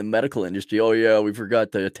happening in the medical industry. Oh yeah, we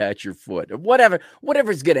forgot to attach your foot or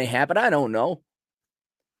whatever's going to happen. I don't know.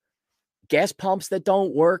 Gas pumps that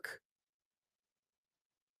don't work.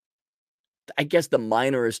 I guess the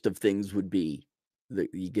minorest of things would be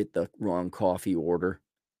that you get the wrong coffee order.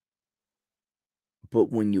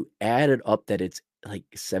 But when you add it up that it's like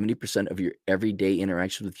 70% of your everyday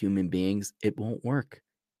interaction with human beings, it won't work.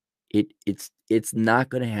 It's not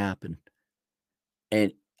going to happen.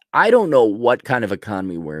 And I don't know what kind of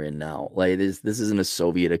economy we're in now. Like this isn't a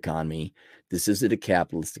Soviet economy. This isn't a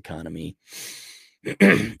capitalist economy.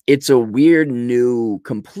 It's a weird, new,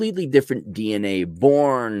 completely different DNA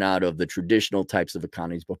born out of the traditional types of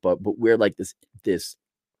economies, but we're like this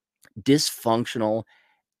dysfunctional,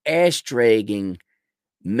 ass-dragging,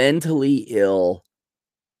 mentally ill.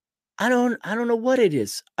 I don't know what it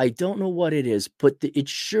is. I don't know what it is, but it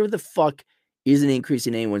sure the fuck isn't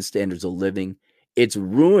increasing anyone's standards of living. It's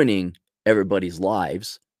ruining everybody's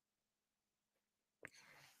lives.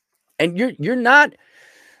 And you're not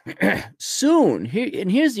soon.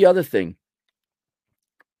 Here's the other thing.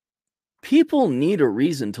 People need a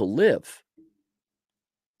reason to live.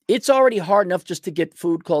 It's already hard enough just to get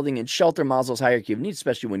food, clothing, and shelter. Maslow's hierarchy of needs,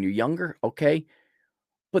 especially when you're younger, okay?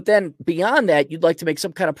 But then beyond that, you'd like to make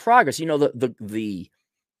some kind of progress. You know, the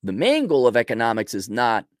main goal of economics is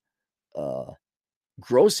not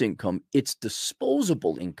gross income, it's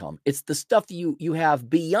disposable income. It's the stuff you have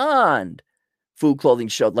beyond food, clothing,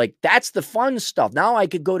 shelter. Like that's the fun stuff. Now I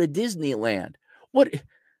could go to Disneyland. What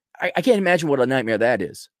I can't imagine what a nightmare that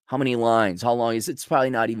is. How many lines? How long is it? It's probably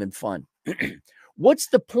not even fun. What's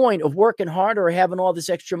the point of working harder or having all this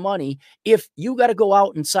extra money if you got to go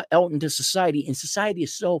out into society, and society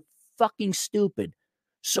is so fucking stupid,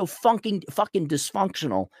 so fucking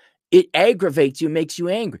dysfunctional. It aggravates you, makes you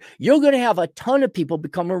angry. You're going to have a ton of people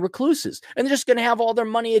becoming recluses, and they're just going to have all their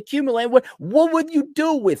money accumulate. What would you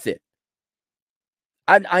do with it?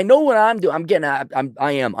 I know what I'm doing.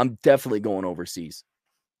 I'm definitely going overseas.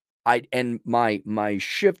 My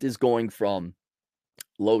shift is going from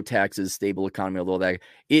low taxes, stable economy, although that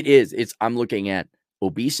I'm looking at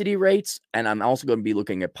obesity rates, and I'm also going to be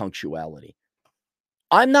looking at punctuality.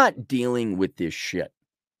 I'm not dealing with this shit.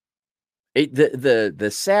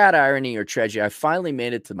 The sad irony or tragedy, I finally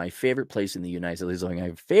made it to my favorite place in the United States. I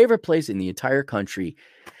have a favorite place in the entire country,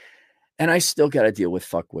 and I still got to deal with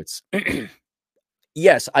fuckwits.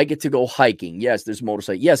 Yes, I get to go hiking. Yes, there's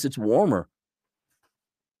motorcycle. Yes, it's warmer.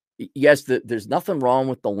 Yes, there's nothing wrong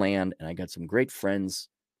with the land, and I got some great friends.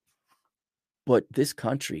 But this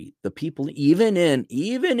country, the people, even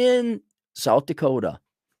in South Dakota,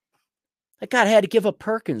 I had to give up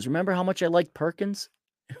Perkins. Remember how much I liked Perkins?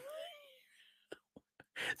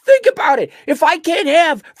 Think about it. If I can't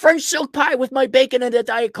have French silk pie with my bacon and a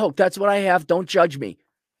Diet Coke, that's what I have. Don't judge me.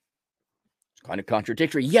 It's kind of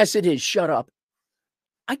contradictory. Yes, it is. Shut up.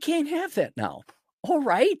 I can't have that now. All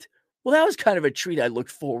right. Well, that was kind of a treat I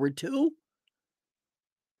looked forward to.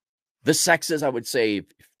 The sexes, I would say, if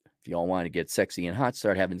y'all want to get sexy and hot,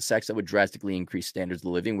 start having sex, that would drastically increase standards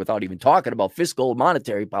of living without even talking about fiscal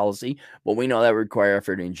monetary policy. But we know that would require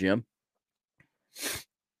effort in gym.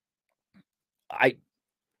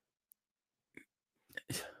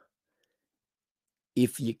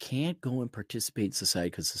 If you can't go and participate in society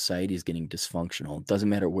because society is getting dysfunctional, it doesn't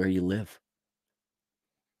matter where you live.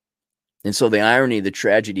 And so the irony, the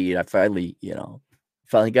tragedy, I finally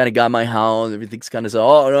kind of got my house. Everything's kind of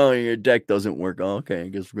oh no, your deck doesn't work. Oh, okay, I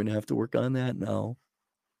guess we're gonna have to work on that now.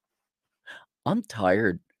 I'm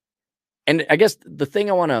tired. And I guess the thing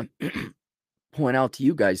I want to point out to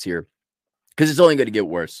you guys here, because it's only going to get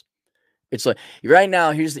worse. It's like right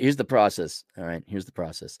now, here's the process. All right, here's the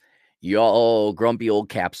process. You all grumpy old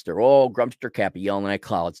capster, Grumpster Cappy yelling at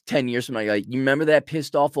clouds. 10 years from now, you're like, you remember that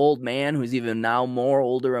pissed off old man who's even now more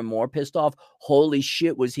older and more pissed off? Holy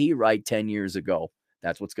shit, was he right 10 years ago?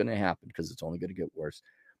 That's what's going to happen because it's only going to get worse.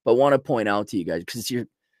 But I want to point out to you guys, because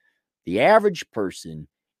the average person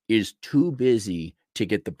is too busy to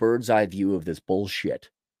get the bird's eye view of this bullshit.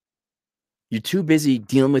 You're too busy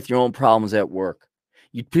dealing with your own problems at work.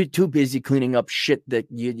 You're too busy cleaning up shit that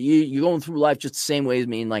you're going through life just the same way as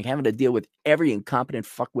me, and like having to deal with every incompetent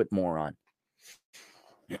fuckwit moron.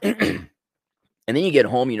 And then you get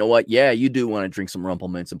home, you know what? Yeah, you do want to drink some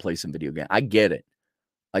Rumplemints and play some video game. I get it.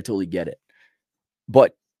 I totally get it.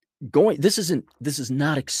 But this is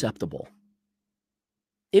not acceptable.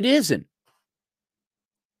 It isn't.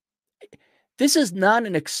 This is not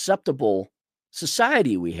an acceptable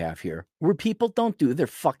society we have here, where people don't do their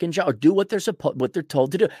fucking job or do what they're told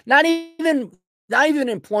to do. Not even Not even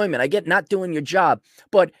employment. I get not doing your job.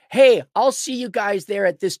 But hey, I'll see you guys there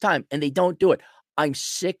at this time. And they don't do it. I'm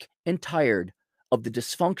sick and tired of the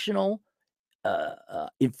dysfunctional,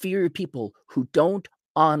 inferior people who don't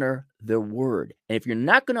honor their word. And if you're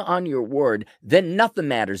not going to honor your word, then nothing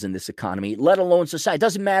matters in this economy, let alone society. It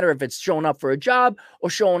doesn't matter if it's showing up for a job or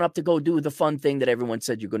showing up to go do the fun thing that everyone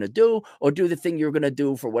said you're going to do, or do the thing you're going to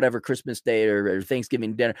do for whatever Christmas Day or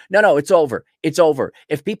Thanksgiving dinner. No, it's over. It's over.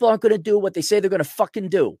 If people aren't going to do what they say they're going to fucking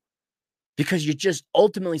do, because you're just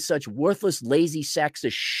ultimately such worthless, lazy sacks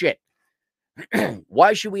of shit.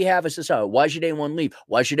 Why should we have a society? Why should anyone leave?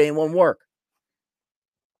 Why should anyone work?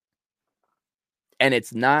 And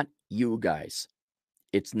it's not you guys.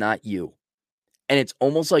 It's not you. And it's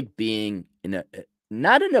almost like being in a,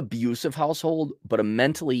 not an abusive household, but a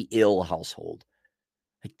mentally ill household.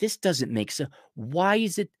 Like, this doesn't make sense. Why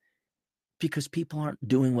is it? Because people aren't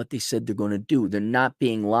doing what they said they're going to do. They're not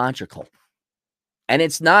being logical. And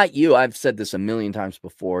it's not you. I've said this a million times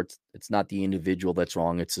before. It's not the individual that's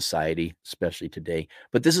wrong. It's society, especially today.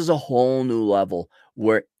 But this is a whole new level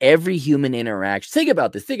where every human interaction. Think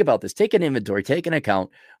about this. Take an inventory. Take an account.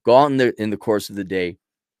 Go out in the course of the day,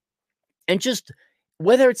 and just,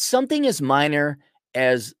 whether it's something as minor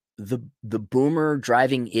as the boomer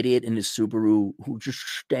driving idiot in his Subaru who just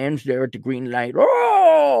stands there at the green light.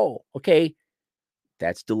 Oh, okay,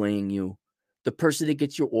 that's delaying you. The person that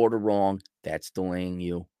gets your order wrong, that's delaying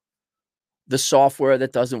you. The software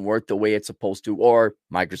that doesn't work the way it's supposed to, or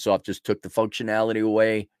Microsoft just took the functionality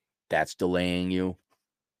away, that's delaying you.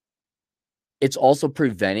 It's also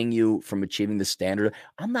preventing you from achieving the standard.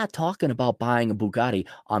 I'm not talking about buying a Bugatti.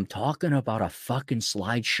 I'm talking about a fucking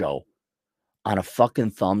slideshow on a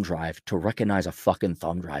fucking thumb drive to recognize a fucking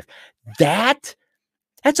thumb drive. That's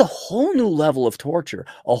a whole new level of torture,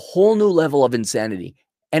 a whole new level of insanity.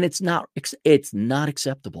 And it's not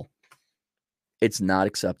acceptable. It's not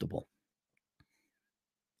acceptable.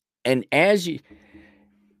 And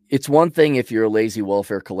it's one thing if you're a lazy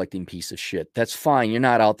welfare collecting piece of shit. That's fine. You're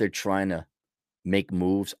not out there trying to make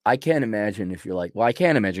moves. I can't imagine if you're like, well, I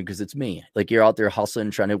can't imagine because it's me. Like, you're out there hustling,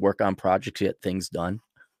 trying to work on projects, get things done.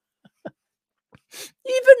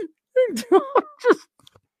 Even just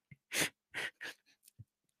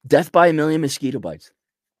death by a million mosquito bites.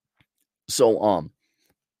 So,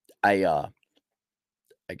 I got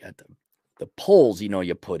the poles,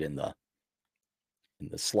 you put in the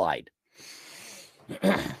slide.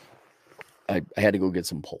 I had to go get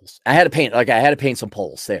some poles. I had to paint some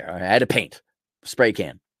poles there. I had to paint spray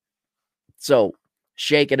can. So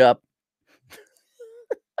shake it up.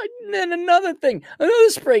 And then another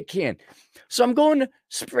spray can. So I'm going to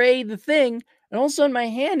spray the thing, and all of a sudden my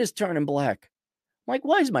hand is turning black. I'm like,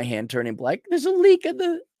 why is my hand turning black? There's a leak on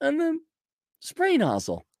the spray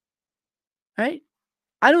nozzle. Right?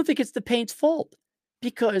 I don't think it's the paint's fault,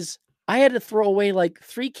 because I had to throw away like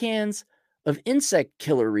 3 cans of insect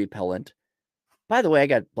killer repellent. By the way, I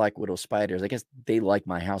got black widow spiders. I guess they like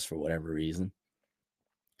my house for whatever reason.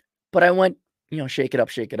 But I went, shake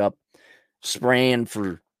it up, spraying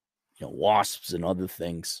for, wasps and other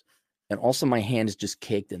things. And also my hand is just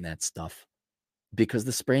caked in that stuff because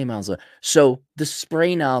the spray nozzle. So the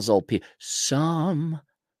spray nozzle, some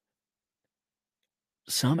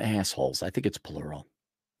assholes, I think it's plural,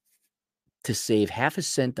 to save half a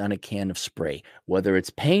cent on a can of spray, whether it's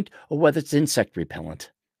paint or whether it's insect repellent.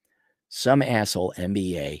 Some asshole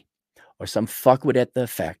MBA or some fuckwit at the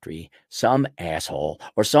factory, some asshole,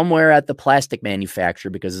 or somewhere at the plastic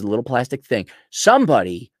manufacturer, because it's a little plastic thing.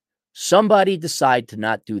 Somebody decide to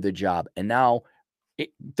not do the job. And now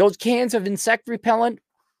those cans of insect repellent,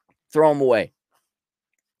 throw them away.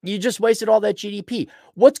 You just wasted all that GDP.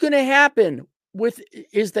 What's going to happen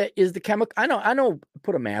is the chemical? I know,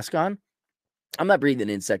 put a mask on. I'm not breathing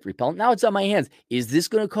insect repellent. Now it's on my hands. Is this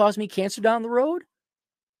going to cause me cancer down the road?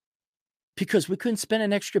 Because we couldn't spend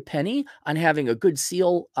an extra penny on having a good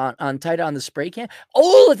seal on tight on the spray can.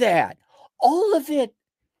 All of it,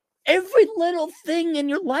 every little thing in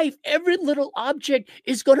your life, every little object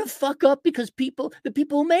is going to fuck up because the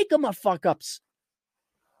people who make them are fuck ups.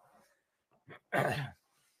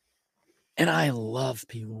 And I love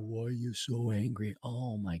people. Why are you so angry?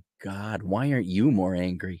 Oh my God. Why aren't you more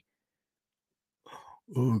angry?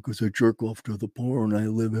 Oh, because I jerk off to the porn. I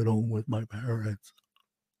live at home with my parents.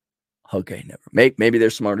 Okay, never. Maybe they're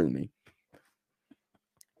smarter than me.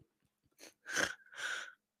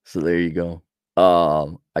 So there you go.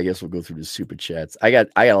 I guess we'll go through the super chats. I got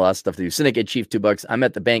a lot of stuff to do. Cynic at Chief $2. I'm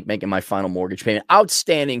at the bank making my final mortgage payment.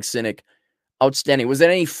 Outstanding, Cynic. Outstanding. Was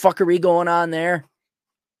there any fuckery going on there?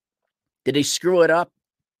 Did they screw it up?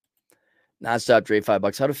 Nonstop Dre,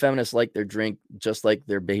 $5. How do feminists like their drink just like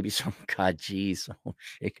their babies from God? Geez, oh,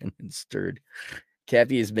 shaken and stirred.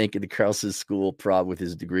 Cappy is making the Carlson School proud with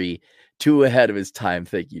his degree. 2 ahead of his time.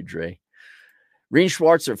 Thank you, Dre. Reen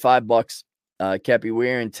Schwartzer, $5. Cappy,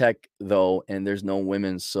 we're in tech though, and there's no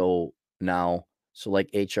women. So like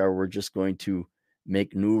HR, we're just going to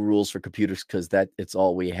make new rules for computers because it's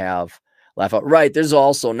all we have. Laugh out. Right. There's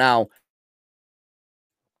also now,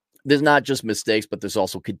 there's not just mistakes, but there's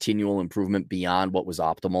also continual improvement beyond what was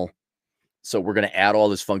optimal. So we're going to add all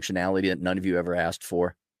this functionality that none of you ever asked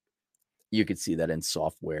for. You could see that in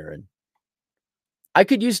software, and I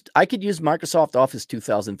could use Microsoft Office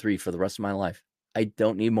 2003 for the rest of my life. I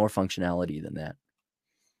don't need more functionality than that.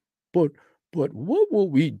 But what will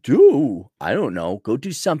we do? I don't know. Go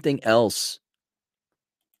do something else.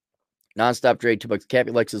 Nonstop Dre, $2.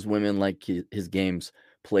 Cappy likes his women like his games.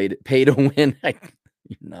 Pay to win.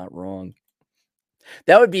 You're not wrong.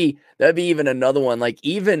 That would be even another one. Like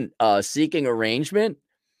even seeking arrangement.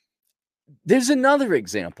 There's another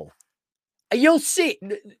example. You'll see.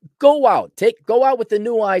 Go out with the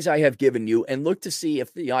new eyes I have given you and look to see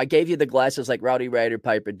if I gave you the glasses like Rowdy Ryder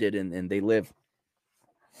Piper did, and they live.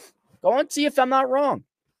 Go and see if I'm not wrong.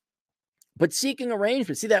 But seeking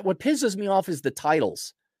arrangement, see that what pisses me off is the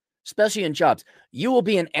titles, especially in jobs. You will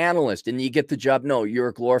be an analyst and you get the job. No, you're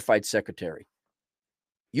a glorified secretary.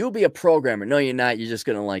 You'll be a programmer. No, you're not. You're just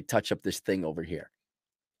going to like touch up this thing over here.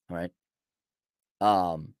 All right.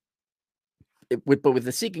 But with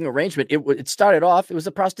the seeking arrangement, it started off, it was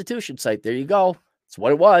a prostitution site. There you go. That's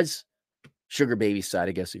what it was. Sugar baby site,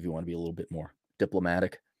 I guess, if you want to be a little bit more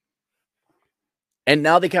diplomatic. And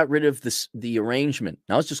now they got rid of the arrangement.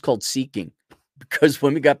 Now it's just called seeking because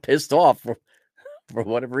women got pissed off for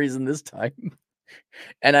whatever reason this time.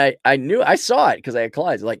 And I saw it because I had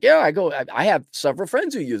clients like, yeah, I have several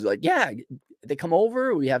friends who use it. Like, yeah, they come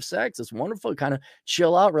over, we have sex. It's wonderful. Kind of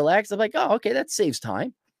chill out, relax. I'm like, oh, okay, that saves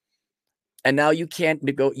time. And now you can't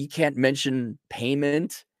mention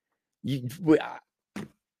payment. That's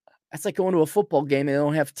like going to a football game and they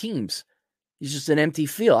don't have teams. It's just an empty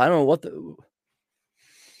field. I don't know what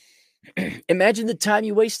imagine the time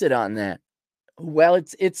you wasted on that. Well,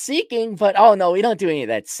 it's seeking, but oh no, we don't do any of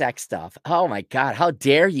that sex stuff. Oh my God, how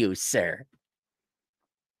dare you, sir?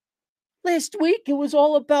 Last week it was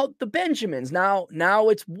all about the Benjamins. Now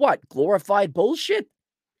it's what? Glorified bullshit?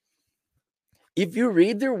 If you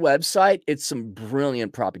read their website, it's some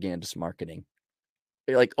brilliant propagandist marketing.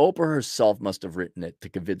 Like Oprah herself must have written it to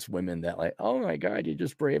convince women that, like, oh my God, you're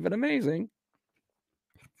just brave and amazing.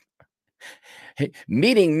 Hey,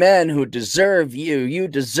 meeting men who deserve you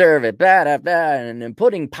deserve it, bad, and then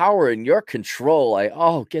putting power in your control.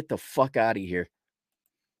 Get the fuck out of here.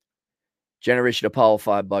 Generation Apollo,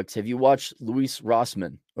 $5. Have you watched Louis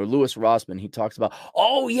Rossmann? He talks about,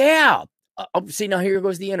 oh yeah. See, now here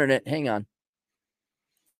goes the internet. Hang on.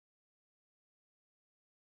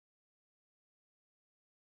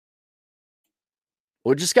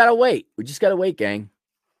 We just gotta wait. Gang.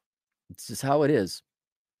 It's just how it is.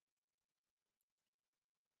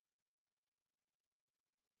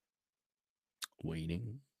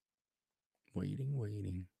 Waiting. All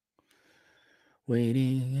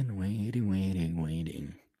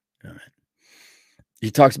right. He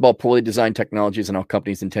talks about poorly designed technologies and how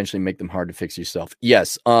companies intentionally make them hard to fix yourself.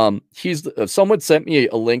 Yes. Someone sent me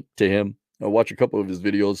a link to him. I watched a couple of his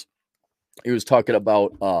videos. He was talking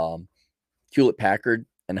about Hewlett Packard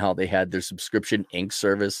and how they had their subscription ink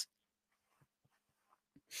service.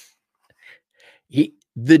 This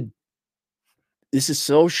is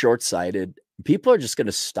so short-sighted. People are just going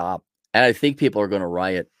to stop, and I think people are going to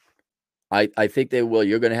riot. I think they will.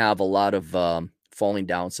 You're going to have a lot of falling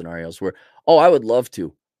down scenarios where, I would love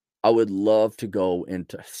to go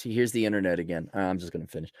into. See, here's the internet again. I'm just going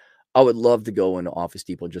to finish. I would love to go into Office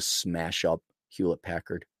Depot and just smash up Hewlett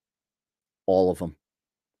Packard, all of them.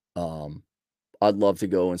 I'd love to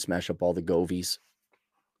go and smash up all the Govies.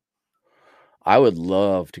 I would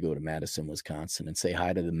love to go to Madison, Wisconsin and say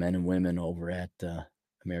hi to the men and women over at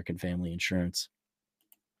American Family Insurance.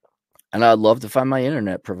 And I'd love to find my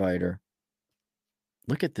internet provider.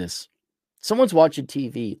 Look at this. Someone's watching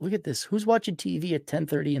TV. Look at this. Who's watching TV at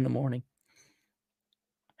 10:30 in the morning?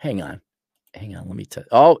 Hang on. Let me tell you.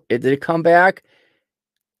 Oh, did it come back?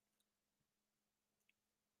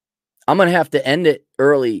 I'm going to have to end it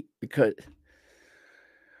early because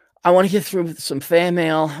I want to get through some fan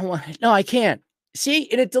mail. No, I can't. See,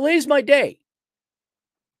 and it delays my day.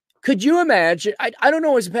 Could you imagine? I don't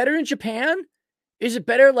know. Is it better in Japan? Is it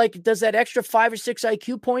better? Like, does that extra 5 or 6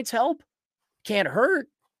 IQ points help? Can't hurt.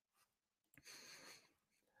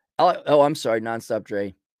 Oh, I'm sorry. Nonstop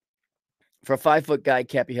Dre. For a 5-foot guy,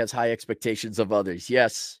 Cappy has high expectations of others.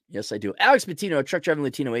 Yes, I do. Alex Patino, a truck driving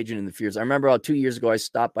Latino agent in the Fears. I remember 2 years ago, I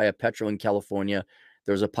stopped by a Petro in California.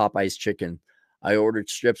 There was a Popeye's chicken. I ordered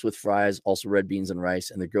strips with fries, also red beans and rice,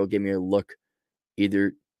 and the girl gave me the look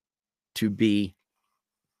either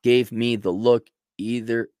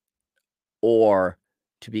or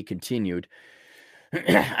to be continued.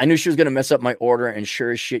 I knew she was going to mess up my order, and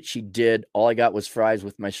sure as shit, she did. All I got was fries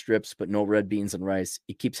with my strips, but no red beans and rice.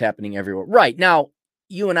 It keeps happening everywhere. Right. Now,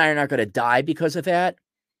 you and I are not going to die because of that,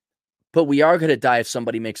 but we are going to die if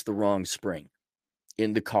somebody makes the wrong spring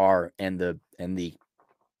in the car and the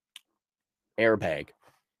airbag.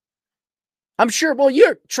 I'm sure, well,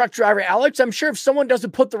 you're a truck driver, Alex. I'm sure if someone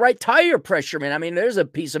doesn't put the right tire pressure in, I mean, there's a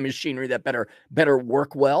piece of machinery that better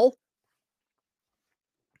work well.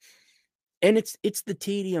 And it's the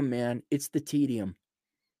tedium, man. It's the tedium.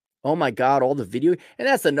 Oh my God, all the video. And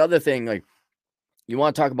that's another thing. Like, you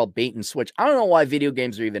want to talk about bait and switch. I don't know why video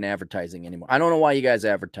games are even advertising anymore. I don't know why you guys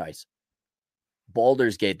advertise.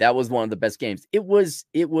 Baldur's Gate, that was one of the best games. It was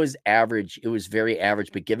average. It was very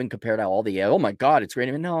average, but given compared to all the, oh my God, it's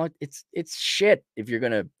great. No, it's shit if you're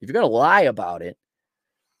gonna lie about it.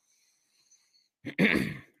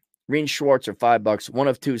 Reen Schwartz or $5, one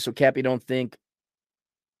of two. So Cappy,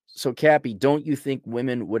 don't you think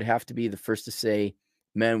women would have to be the first to say,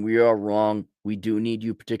 men, we are wrong. We do need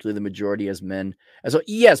you, particularly the majority as men. And so,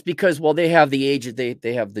 yes, because, well, they have the age,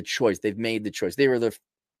 they have the choice. They've made the choice. They were the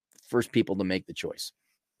first people to make the choice.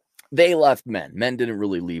 They left men. Men didn't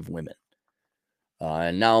really leave women.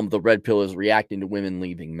 And now the red pill is reacting to women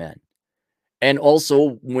leaving men. And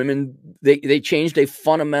also women, they changed they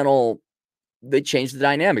changed the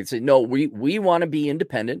dynamic. They said, no, we want to be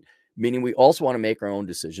independent, meaning we also want to make our own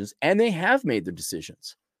decisions. And they have made the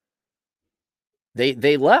decisions.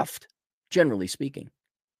 They left, generally speaking.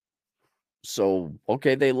 So,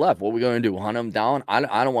 okay, they left. What are we going to do? Hunt them down?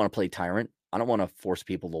 I don't want to play tyrant. I don't want to force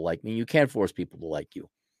people to like me. You can't force people to like you.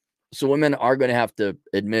 So women are going to have to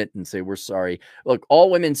admit and say, we're sorry. Look,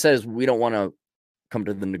 all women says, we don't want to come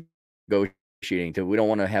to the negotiating table. We don't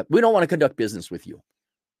want to conduct business with you.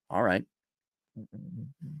 All right.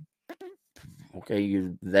 Okay,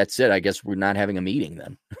 that's it. I guess we're not having a meeting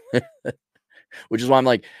then. Which is why I'm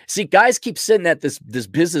like, see, guys keep sitting at this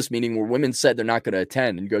business meeting where women said they're not going to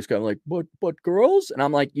attend, and you guys kind of like, but girls, and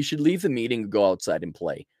I'm like, you should leave the meeting and go outside and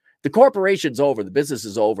play. The corporation's over, the business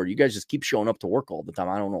is over. You guys just keep showing up to work all the time.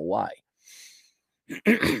 I don't know why.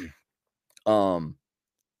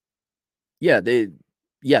 Yeah, they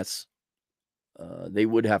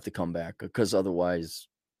would have to come back because otherwise,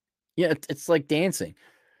 yeah, it's like dancing.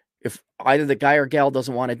 If either the guy or gal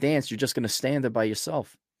doesn't want to dance, you're just going to stand there by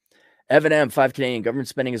yourself. Evan M, 5 Canadian, government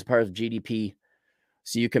spending is part of GDP.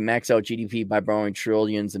 So you can max out GDP by borrowing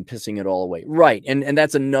trillions and pissing it all away. Right. And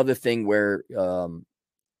that's another thing where,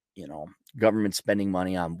 government spending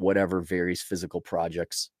money on whatever various physical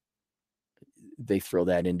projects, they throw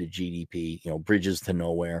that into GDP, bridges to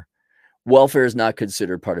nowhere. Welfare is not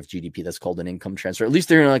considered part of GDP. That's called an income transfer. At least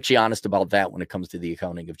they're actually honest about that when it comes to the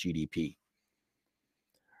accounting of GDP.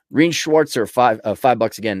 Reen Schwartzer,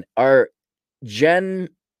 $5 again.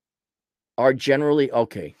 Are generally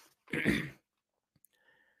okay.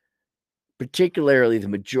 Particularly the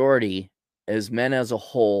majority, as men as a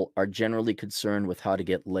whole, are generally concerned with how to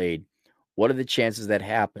get laid. What are the chances that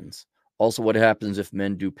happens? Also, what happens if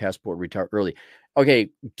men do passport retire early? Okay,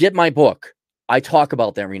 get my book. I talk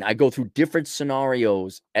about that, Reen. I go through different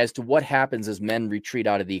scenarios as to what happens as men retreat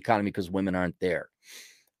out of the economy because women aren't there.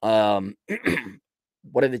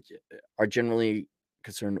 What are generally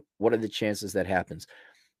concerned? What are the chances that happens?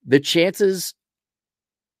 The chances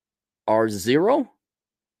are 0,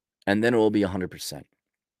 and then it will be 100%.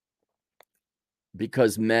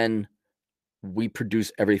 Because men, we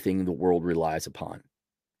produce everything the world relies upon.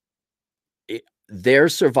 Their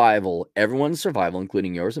survival, everyone's survival,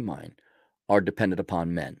 including yours and mine, are dependent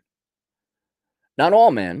upon men. Not all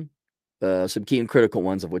men, some key and critical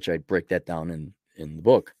ones, of which I break that down in the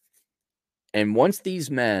book. And once these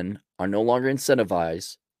men are no longer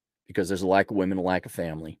incentivized, because there's a lack of women, a lack of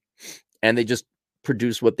family, and they just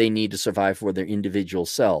produce what they need to survive for their individual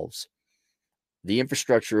selves, the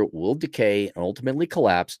infrastructure will decay and ultimately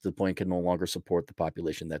collapse to the point it can no longer support the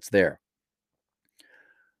population that's there.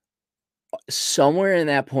 Somewhere in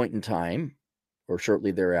that point in time, or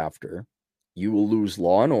shortly thereafter, you will lose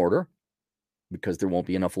law and order because there won't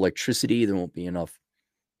be enough electricity, there won't be enough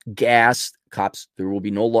gas, cops, there will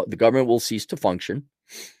be no law, the government will cease to function.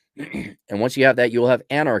 And once you have that, you'll have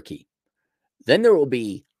anarchy. Then there will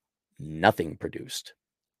be nothing produced.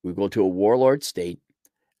 We go to a warlord state,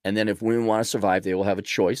 and then if women want to survive, they will have a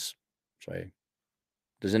choice, which I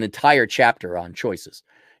There's an entire chapter on choices.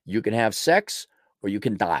 You can have sex or you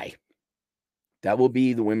can die. That will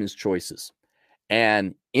be the women's choices.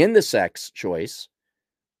 And in the sex choice,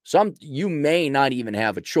 you may not even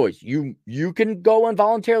have a choice. You can go and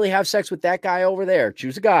voluntarily have sex with that guy over there.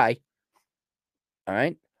 Choose a guy. All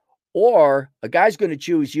right. Or a guy's going to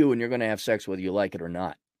choose you and you're going to have sex whether you like it or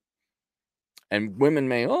not. And women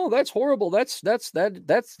may, oh, that's horrible. That's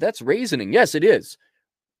reasoning. Yes, it is.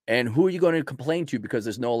 And who are you going to complain to because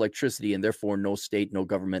there's no electricity and therefore no state, no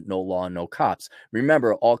government, no law, no cops?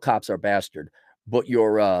 Remember, all cops are bastard, but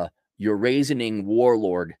your reasoning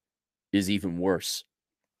warlord is even worse.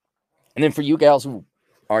 And then for you gals who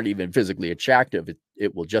aren't even physically attractive,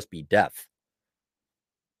 it will just be death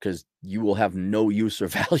because you will have no use or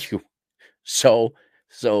value. So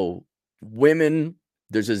women,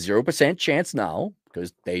 there's a 0% chance now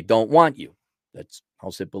because they don't want you. That's how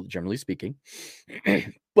simple, generally speaking.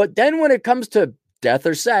 But then when it comes to death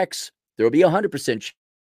or sex, there will be 100%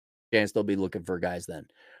 chance they'll be looking for guys then.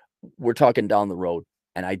 We're talking down the road,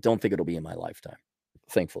 and I don't think it'll be in my lifetime,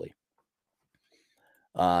 thankfully.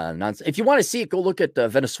 If you want to see it, go look at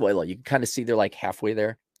Venezuela. You can kind of see they're like halfway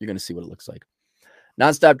there. You're going to see what it looks like.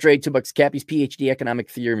 Nonstop Dre, $2 Cappy's PhD economic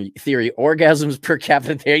theory, orgasms per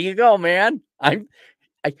capita. There you go, man.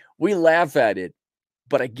 We laugh at it,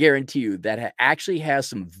 but I guarantee you that actually has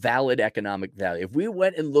some valid economic value. If we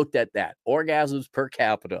went and looked at that, orgasms per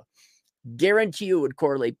capita, guarantee you it would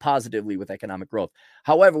correlate positively with economic growth.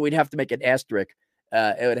 However, we'd have to make an asterisk.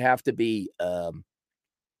 It would have to be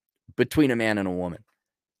between a man and a woman,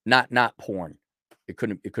 not porn. It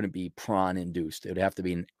couldn't be prawn induced. It would have to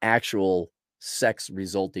be an actual sex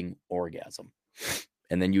resulting orgasm.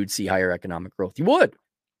 And then you'd see higher economic growth. You would.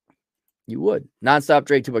 Nonstop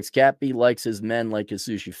Dre, $2 Cappy likes his men like his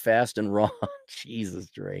sushi fast and raw. Jesus,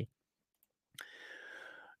 Dre.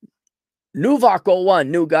 Nuvok01,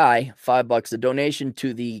 new guy, $5. A donation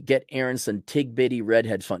to the Get Aronson Tig Bitty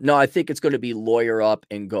Redhead Fund. No, I think it's going to be lawyer up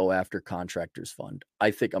and go after contractors fund.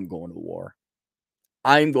 I think I'm going to war.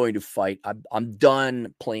 I'm going to fight. I'm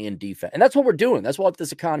done playing defense. And that's what we're doing. That's what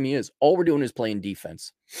this economy is. All we're doing is playing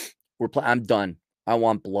defense. I'm done. I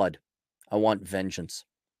want blood. I want vengeance.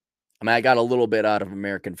 I mean, I got a little bit out of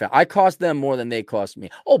American Family. I cost them more than they cost me.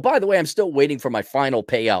 Oh, by the way, I'm still waiting for my final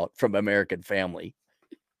payout from American Family.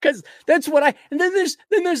 Because that's what and then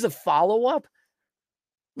there's the follow-up.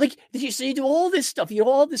 Like, you do all this stuff,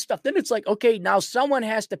 then it's like, okay, now someone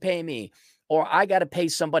has to pay me, or I got to pay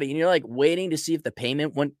somebody, and you're like waiting to see if the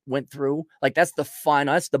payment went through. Like, that's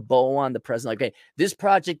the bow on the present. Like, okay, this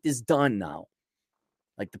project is done now.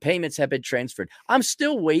 Like, the payments have been transferred. I'm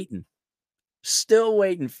still waiting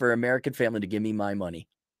for American Family to give me my money.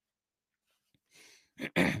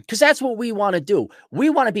 Because that's what we want to do. We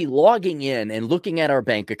want to be logging in and looking at our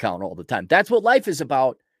bank account all the time. That's what life is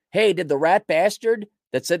about. Hey, did the rat bastard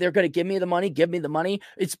that said they're going to give me the money give me the money?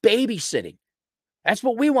 It's babysitting. That's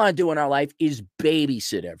what we want to do in our life, is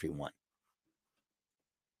babysit everyone.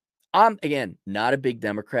 I'm, again, not a big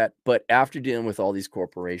Democrat, but after dealing with all these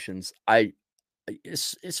corporations,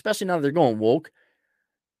 especially now that they're going woke,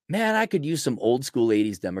 man, I could use some old school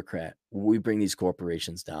 80s Democrat when we bring these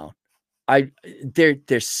corporations down.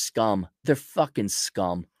 They're scum. They're fucking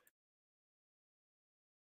scum.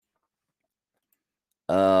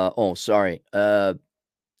 Sorry.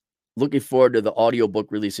 Looking forward to the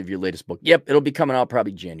audiobook release of your latest book. Yep, it'll be coming out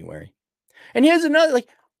probably January. And here's another,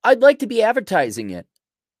 I'd like to be advertising it.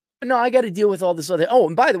 No, I got to deal with all this other. Oh,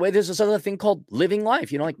 and by the way, there's this other thing called living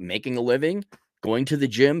life. Like making a living, going to the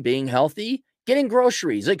gym, being healthy, getting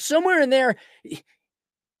groceries. Like somewhere in there.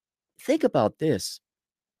 Think about this.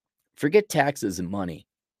 Forget taxes and money.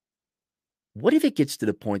 What if it gets to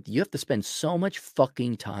the point that you have to spend so much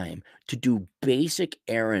fucking time to do basic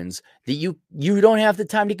errands that you don't have the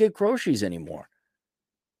time to get groceries anymore?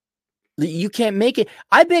 You can't make it.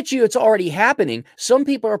 I bet you it's already happening. Some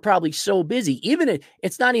people are probably so busy.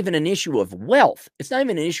 It's not even an issue of wealth. It's not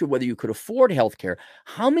even an issue of whether you could afford healthcare.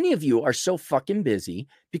 How many of you are so fucking busy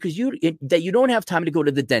because that you don't have time to go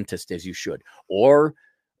to the dentist as you should, or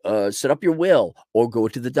set up your will, or go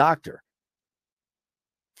to the doctor?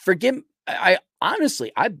 Forgive. I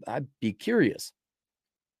honestly, I'd be curious.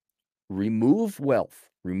 Remove wealth.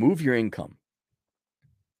 Remove your income.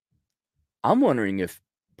 I'm wondering if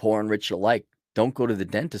poor and rich alike don't go to the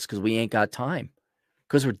dentist because we ain't got time,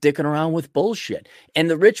 because we're dicking around with bullshit. And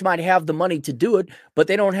the rich might have the money to do it, but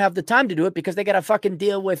they don't have the time to do it because they got to fucking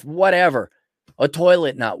deal with whatever, a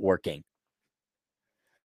toilet not working.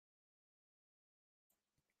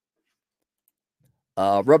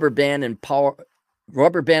 Rubber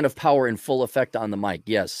band of power in full effect on the mic.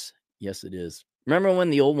 Yes, it is. Remember when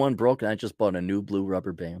the old one broke and I just bought a new blue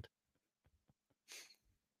rubber band?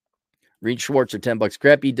 Reed Schwartzer, $10.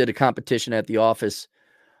 Crappy did a competition at the office.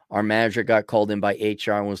 Our manager got called in by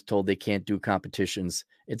HR and was told they can't do competitions.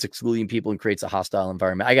 It's excluding people and creates a hostile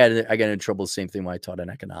environment. I got in trouble. Same thing when I taught an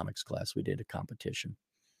economics class. We did a competition.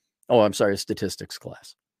 Oh, I'm sorry, a statistics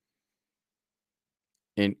class.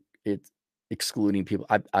 And it's excluding people.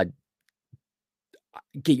 I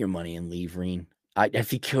get your money and leave, Reen.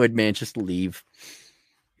 If you could, man, just leave.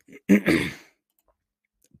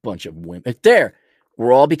 Bunch of women. There.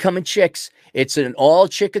 We're all becoming chicks. It's an all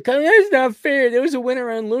chick economy. That's not fair. There was a winner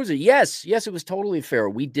and loser. Yes, it was totally fair.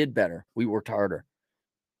 We did better. We worked harder.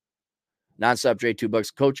 Nonstop Dre,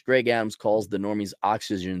 $2. Coach Greg Adams calls the normies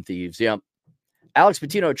oxygen thieves. Yep. Alex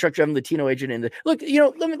Patino, a truck driving Latino agent. In the look,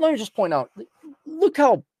 let me just point out. Look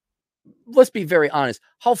how. Let's be very honest.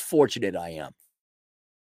 How fortunate I am.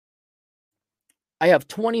 I have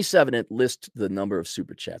 27 at list the number of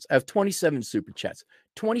super chats. I have 27 super chats.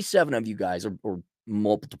 27 of you guys, or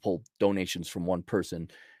multiple donations from one person,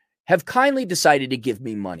 have kindly decided to give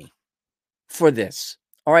me money for this.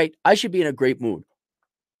 All right. I should be in a great mood.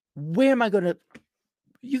 Where am I going to?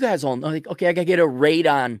 You guys all know, like, okay, I got to get a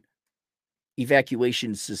radon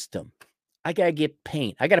evacuation system. I got to get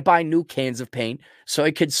paint. I got to buy new cans of paint so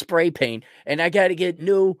I could spray paint. And I got to get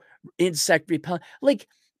new insect repellent. Like,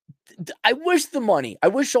 I wish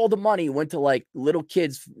all the money went to like little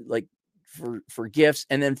kids, like for gifts.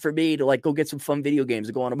 And then for me to like go get some fun video games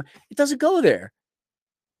and go on. It doesn't go there.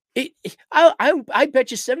 I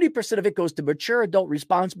bet you 70% of it goes to mature adult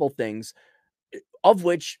responsible things, of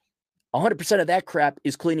which 100% of that crap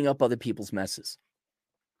is cleaning up other people's messes.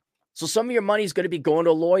 So some of your money is going to be going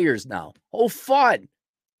to lawyers now. Oh, fun.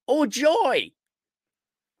 Oh, joy.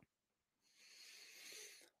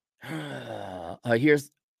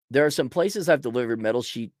 There are some places I've delivered metal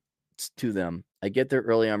sheets to them. I get there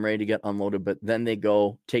early. I'm ready to get unloaded, but then they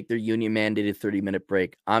go take their union mandated 30-minute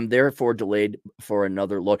break. I'm therefore delayed for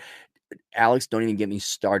another load. Alex, don't even get me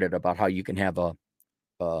started about how you can have a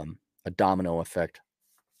domino effect.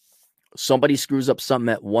 Somebody screws up something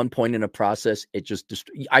at one point in a process. It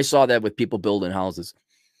just I saw that with people building houses.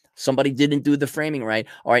 Somebody didn't do the framing right.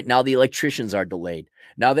 All right, now the electricians are delayed.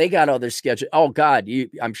 Now they got other schedules. Oh God,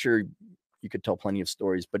 I'm sure you could tell plenty of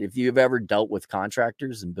stories, but if you've ever dealt with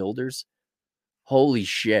contractors and builders, holy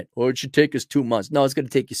shit. Oh, it should take us 2 months. No, it's going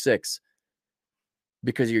to take you 6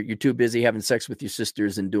 because you're too busy having sex with your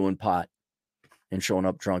sisters and doing pot and showing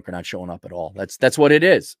up drunk or not showing up at all. That's what it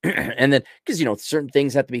is. And then, because, certain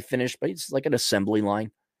things have to be finished, but it's like an assembly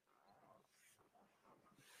line.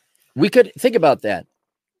 We could think about that.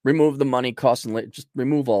 Remove the money, cost, and just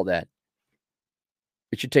remove all that.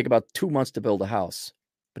 It should take about 2 months to build a house,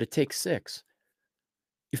 but it takes 6.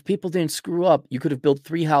 If people didn't screw up, you could have built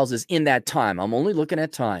 3 houses in that time. I'm only looking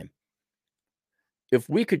at time. If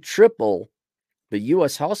we could triple the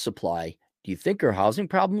U.S. house supply, do you think our housing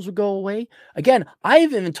problems would go away? Again, I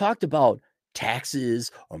haven't even talked about taxes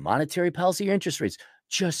or monetary policy or interest rates.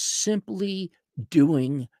 Just simply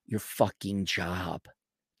doing your fucking job.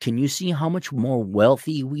 Can you see how much more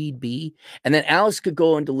wealthy we'd be? And then Alex could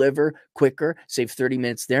go and deliver quicker, save 30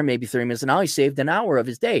 minutes there, maybe 30 minutes. And now he saved an hour of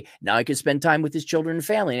his day. Now he can spend time with his children and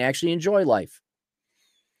family and actually enjoy life.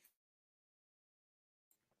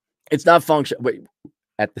 It's not functional.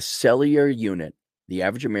 At the cellular unit, the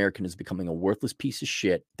average American is becoming a worthless piece of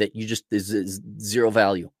shit that is zero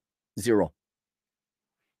value. Zero.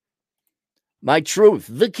 My truth,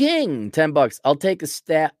 the king, $10. I'll take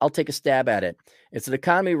a stab at it. It's an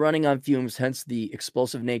economy running on fumes, hence the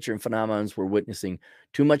explosive nature and phenomena we're witnessing.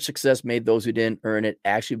 Too much success made those who didn't earn it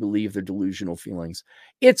actually believe their delusional feelings.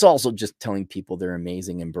 It's also just telling people they're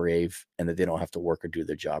amazing and brave and that they don't have to work or do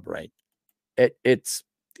their job right.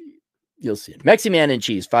 You'll see it. Mexican and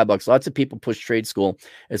cheese, $5. Lots of people push trade school.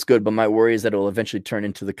 It's good, but my worry is that it will eventually turn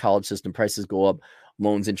into the college system. Prices go up,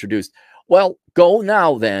 loans introduced. Well, go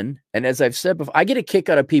now then. And as I've said before, I get a kick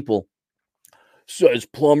out of people. Says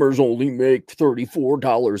plumbers only make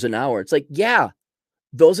 $34 an hour. It's like, yeah,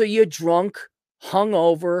 those are your drunk,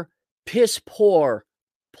 hungover, piss poor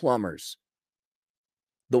plumbers.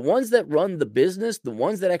 The ones that run the business, the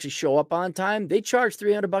ones that actually show up on time, they charge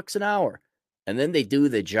 $300 an hour. And then they do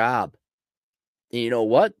the job. And you know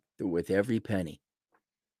what? They're worth every penny.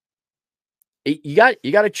 You got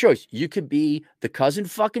a choice. You could be the cousin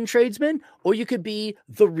fucking tradesman, or you could be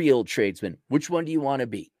the real tradesman. Which one do you want to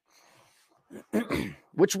be?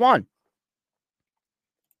 Which one?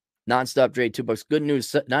 Nonstop Dre, $2. Good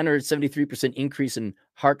news. 973% increase in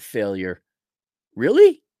heart failure.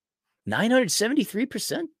 Really?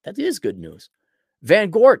 973%? That is good news. Van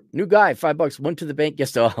Gort, new guy, $5. Went to the bank.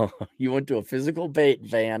 Yes, oh, you went to a physical bank,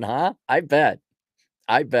 Van, huh? I bet.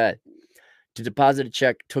 To deposit a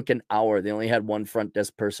check took an hour. They only had one front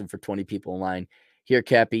desk person for 20 people in line. Here,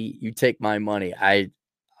 Cappy, you take my money.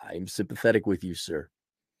 I'm sympathetic with you, sir.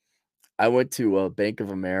 I went to Bank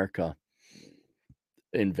of America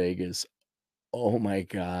in Vegas. Oh my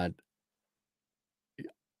God.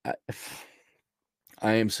 I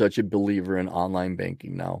am such a believer in online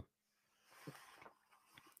banking now.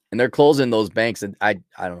 And they're closing those banks, and I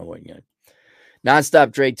don't know what yet.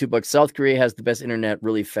 Nonstop Drake, $2. South Korea has the best internet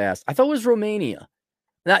really fast. I thought it was Romania.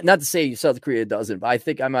 Not to say South Korea doesn't, but I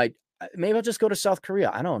think maybe I'll just go to South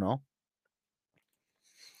Korea. I don't know.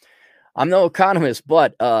 I'm no economist,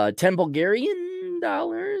 but 10 Bulgarian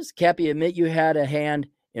dollars. Cappy, admit you had a hand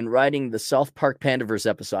in writing the South Park Pandaverse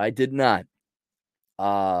episode. I did not.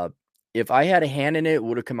 If I had a hand in it, it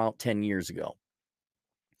would have come out 10 years ago.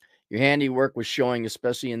 Your handiwork was showing,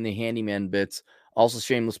 especially in the handyman bits. Also,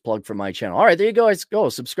 shameless plug for my channel. All right, there you go. Let's go.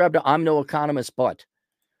 Subscribe to I'm No Economist, but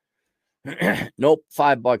nope,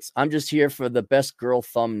 $5. I'm just here for the best girl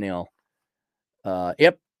thumbnail.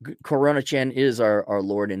 Yep, Coronachan is our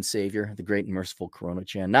Lord and Savior, the great and merciful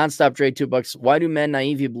Coronachan. Nonstop Dre, $2. Why do men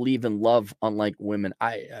naively believe in love, unlike women?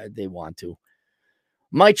 They want to.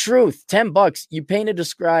 My truth, $10. You paint to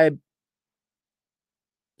describe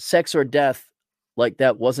sex or death like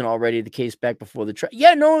that wasn't already the case back before the tribe.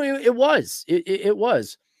 Yeah, no, it was. It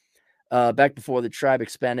was. Back before the tribe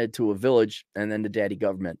expanded to a village and then the daddy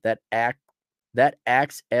government. That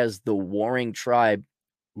acts as the warring tribe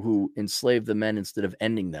who enslaved the men instead of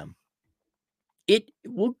ending them.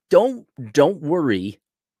 Don't worry.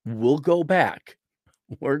 We'll go back.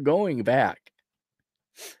 We're going back.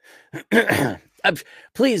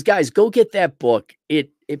 Please, guys, go get that book.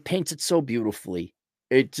 It paints it so beautifully.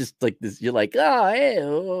 It just like this. You're like,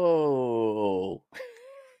 oh.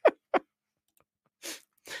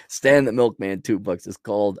 Stan the Milkman, $2. It's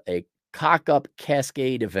called a cock up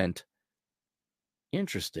cascade event.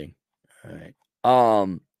 Interesting. All right.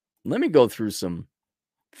 Let me go through some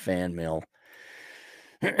fan mail.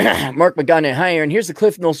 Mark McGonagall, hi Aaron. Here's the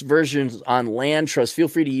Cliff Notes versions on land trust. Feel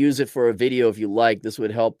free to use it for a video if you like. This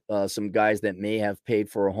would help some guys that may have paid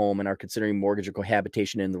for a home and are considering mortgage or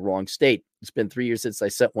cohabitation in the wrong state. It's been 3 years since I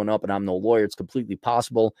set one up, and I'm no lawyer. It's completely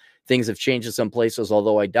possible. Things have changed in some places,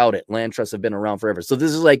 although I doubt it. Land trusts have been around forever. So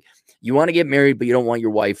this is like you want to get married, but you don't want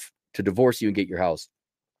your wife to divorce you and get your house.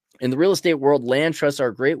 In the real estate world, land trusts are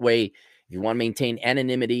a great way if you want to maintain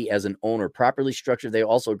anonymity as an owner. Properly structured, they are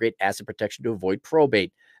also a great asset protection to avoid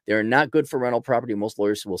probate. They are not good for rental property. Most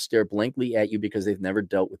lawyers will stare blankly at you because they've never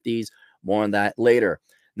dealt with these. More on that later.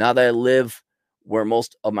 Now that I live where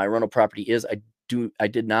most of my rental property is, I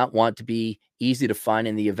did not want to be easy to find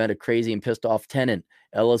in the event of crazy and pissed off tenant.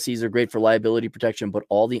 LLCs are great for liability protection, but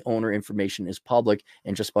all the owner information is public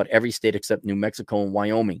in just about every state except New Mexico and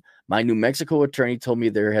Wyoming. My New Mexico attorney told me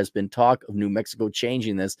there has been talk of New Mexico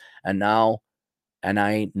changing this, and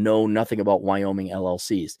I know nothing about Wyoming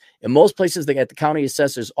LLCs. In most places, at the county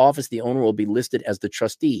assessor's office, the owner will be listed as the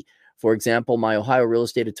trustee. For example, my Ohio real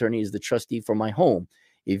estate attorney is the trustee for my home.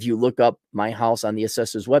 If you look up my house on the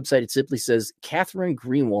assessor's website, it simply says Catherine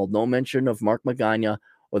Greenwald, no mention of Mark Magana,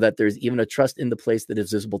 or that there's even a trust in the place that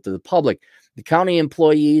is visible to the public. The county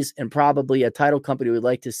employees and probably a title company would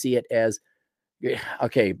like to see it as,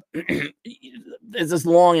 okay, this is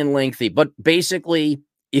long and lengthy, but basically,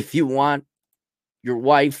 if you want your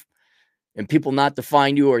wife and people not to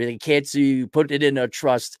find you or they can't see you, put it in a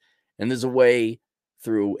trust, and there's a way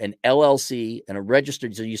through an LLC and a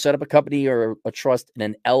registered. So you set up a company or a trust and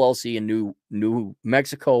an LLC in New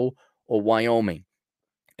Mexico or Wyoming.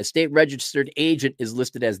 A state registered agent is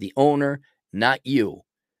listed as the owner, not you.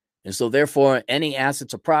 And so therefore, any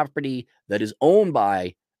assets or property that is owned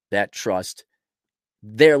by that trust,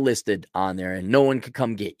 they're listed on there and no one can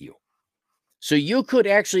come get you. So you could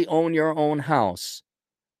actually own your own house,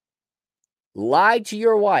 lie to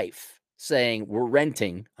your wife saying,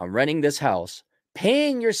 I'm renting this house,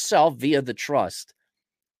 paying yourself via the trust.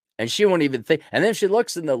 And she won't even think. And then she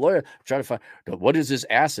looks in the lawyer, trying to find, what is his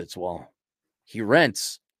assets? Well, he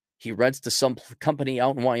rents to some company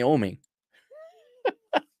out in Wyoming.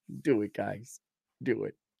 Do it, guys. Do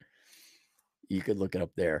it. You could look it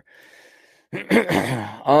up there.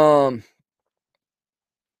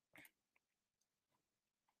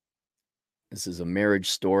 This is a marriage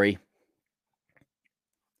story.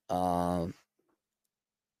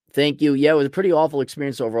 Thank you. Yeah, it was a pretty awful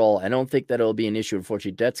experience overall. I don't think that it'll be an issue.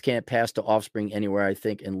 Unfortunately, debts can't pass to offspring anywhere, I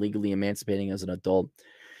think, and legally emancipating as an adult.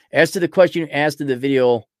 As to the question you asked in the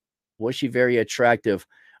video, was she very attractive?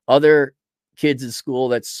 Other kids at school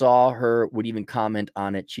that saw her would even comment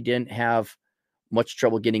on it. She didn't have much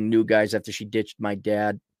trouble getting new guys after she ditched my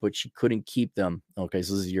dad, but she couldn't keep them. Okay,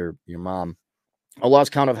 so this is your mom. I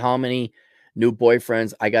lost count of how many new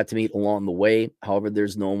boyfriends I got to meet along the way. However,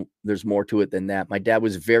 there's more to it than that. My dad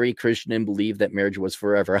was very Christian and believed that marriage was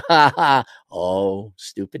forever. Ha ha. Oh,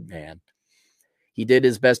 stupid man. He did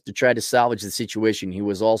his best to try to salvage the situation. He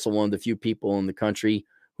was also one of the few people in the country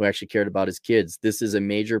who actually cared about his kids. This is a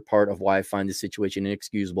major part of why I find the situation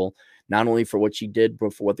inexcusable, not only for what she did,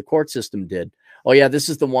 but for what the court system did. Oh yeah, this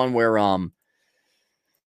is the one where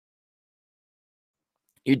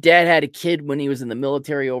your dad had a kid when he was in the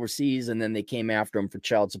military overseas, and then they came after him for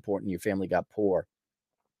child support, and your family got poor.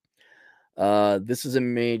 This is a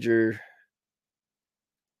major.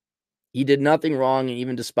 He did nothing wrong, and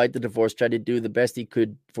even despite the divorce, tried to do the best he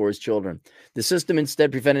could for his children. The system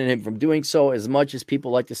instead prevented him from doing so. As much as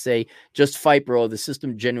people like to say, just fight, bro, the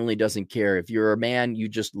system genuinely doesn't care. If you're a man, you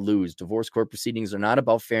just lose. Divorce court proceedings are not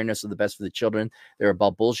about fairness or the best for the children. They're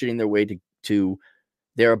about bullshitting their way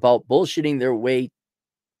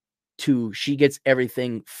to she gets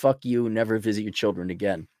everything. Fuck you. Never visit your children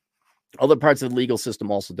again. Other parts of the legal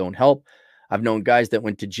system also don't help. I've known guys that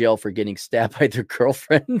went to jail for getting stabbed by their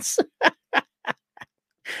girlfriends.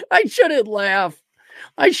 I shouldn't laugh,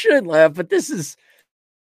 but this is.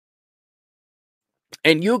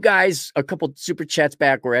 And you guys, a couple super chats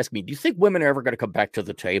back were asking me, do you think women are ever going to come back to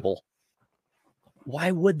the table?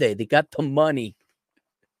 Why would they? They got the money.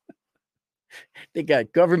 They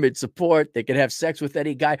got government support. They can have sex with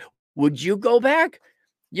any guy. Would you go back?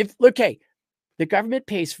 Okay, the government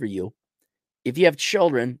pays for you. If you have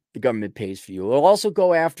children, the government pays for you. It'll also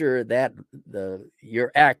go after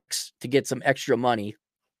your ex to get some extra money.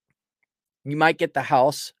 You might get the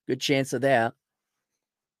house. Good chance of that.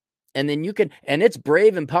 And then and it's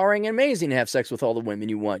brave, empowering, and amazing to have sex with all the women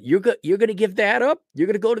you want. You're going to give that up? You're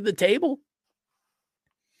going to go to the table?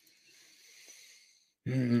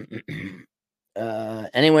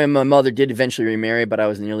 Anyway, my mother did eventually remarry, but I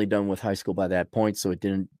was nearly done with high school by that point, so it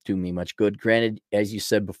didn't do me much good. Granted, as you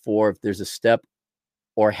said before, if there's a step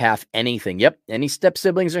or half anything, yep, any step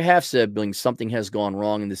siblings or half siblings, something has gone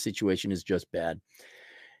wrong and the situation is just bad.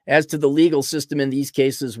 As to the legal system in these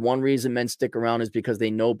cases, one reason men stick around is because they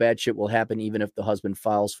know bad shit will happen even if the husband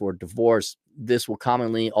files for divorce. This will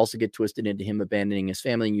commonly also get twisted into him abandoning his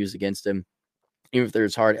family and used against him, even if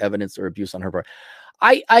there's hard evidence or abuse on her part.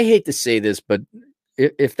 I hate to say this, but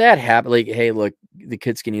if that happened, like, hey, look, the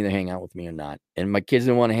kids can either hang out with me or not. And my kids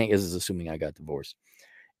didn't want to hang, this is assuming I got divorced.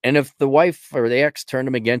 And if the wife or the ex turned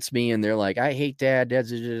them against me and they're like, I hate dad,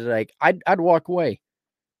 dad's like, I'd walk away.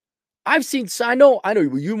 I know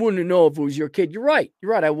you wouldn't know if it was your kid. You're right.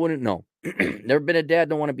 I wouldn't know. Never been a dad.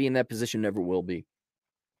 Don't want to be in that position. Never will be.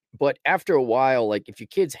 But after a while, like if your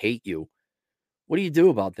kids hate you, what do you do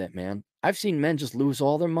about that, man? I've seen men just lose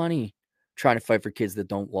all their money trying to fight for kids that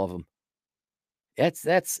don't love them. It's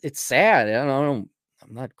sad. I'm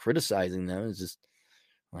not criticizing them. It's just,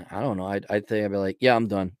 I don't know. I'd think I'd be like, yeah, I'm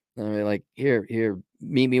done. I'd be like, here,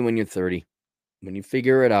 meet me when you're 30. When you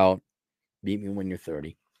figure it out, meet me when you're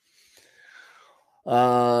 30.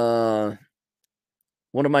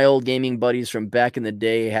 One of my old gaming buddies from back in the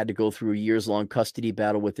day had to go through a years-long custody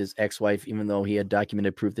battle with his ex-wife, even though he had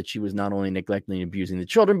documented proof that she was not only neglecting and abusing the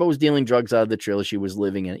children, but was dealing drugs out of the trailer she was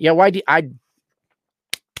living in. Yeah, I'm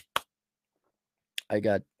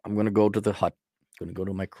going to go to the hut. I'm going to go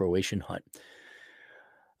to my Croatian hut.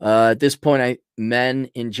 At this point, men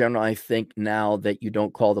in general, I think now that you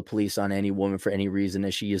don't call the police on any woman for any reason,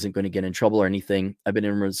 as she isn't going to get in trouble or anything. I've been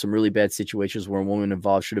in some really bad situations where a woman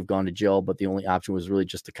involved should have gone to jail, but the only option was really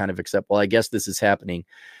just to kind of accept, well, I guess this is happening.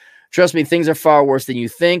 Trust me, things are far worse than you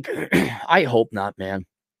think. I hope not, man.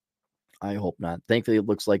 I hope not. Thankfully, it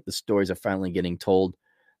looks like the stories are finally getting told.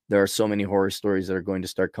 There are so many horror stories that are going to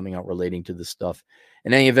start coming out relating to this stuff.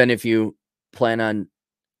 In any event, if you plan on,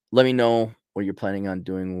 let me know what you're planning on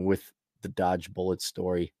doing with the Dodge Bullet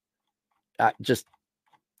story. That's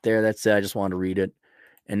it. I just wanted to read it.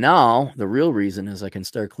 And now the real reason is I can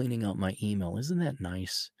start cleaning out my email. Isn't that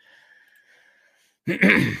nice?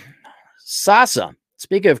 Sasa,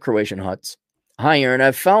 speaking of Croatian huts. Hi, Aaron.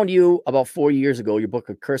 I found you about 4 years ago. Your book,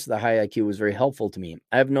 A Curse of the High IQ, was very helpful to me.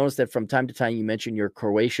 I have noticed that from time to time you mention your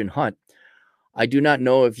Croatian hut. I do not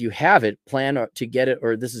know if you have it, plan to get it,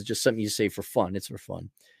 or this is just something you say for fun. It's for fun.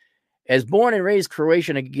 As born and raised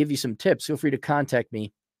Croatian, I can give you some tips. Feel free to contact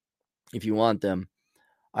me if you want them.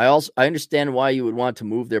 I understand why you would want to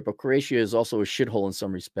move there, but Croatia is also a shithole in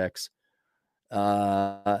some respects.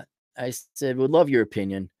 I said, would love your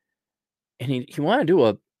opinion. And he wanted to do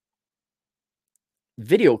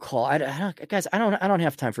video call. Guys, I don't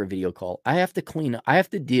have time for a video call. I have to clean up. I have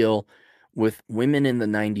to deal with women in the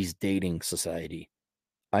 90s dating society.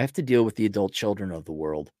 I have to deal with the adult children of the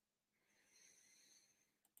world.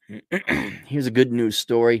 Here's a good news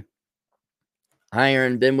story. Hi,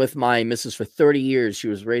 Aaron. Been with my missus for 30 years. She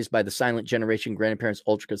was raised by the silent generation grandparents,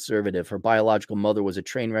 ultra conservative. Her biological mother was a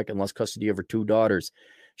train wreck and lost custody of her 2 daughters.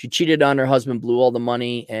 She cheated on her husband, blew all the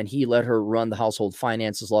money, and he let her run the household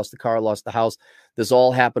finances, lost the car, lost the house. This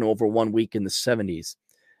all happened over 1 week in the 70s.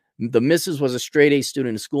 The missus was a straight A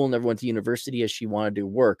student in school, never went to university as she wanted to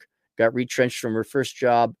work. Got retrenched from her first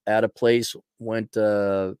job at a place, went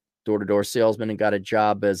door-to-door salesman and got a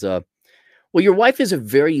job as a well, your wife is a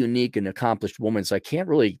very unique and accomplished woman, so I can't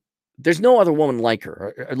really there's no other woman like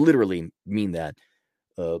her. I literally mean that,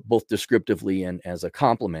 both descriptively and as a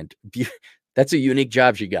compliment. That's a unique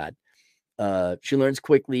job she got. She learns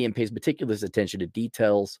quickly and pays meticulous attention to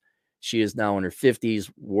details. She is now in her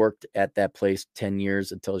 50s, worked at that place 10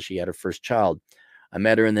 years until she had her first child. I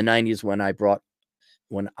met her in the 90s when I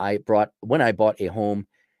bought a home,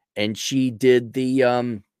 and she did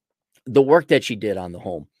the work that she did on the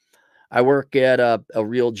home. I work at a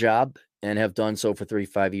real job and have done so for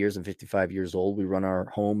 35 years. I'm 55 years old. We run our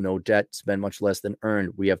home, no debt, spend much less than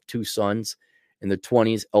earned. We have 2 sons in their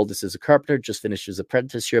 20s. Eldest is a carpenter, just finished his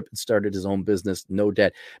apprenticeship and started his own business, no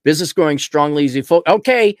debt. Business growing strongly, easy.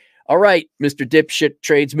 Okay, all right, Mr. Dipshit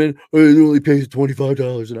tradesman. It only pays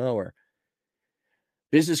 $25 an hour.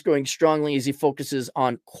 Business growing strongly as he focuses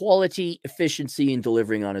on quality, efficiency, and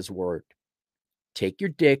delivering on his word. Take your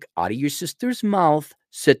dick out of your sister's mouth,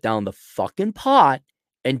 sit down the fucking pot,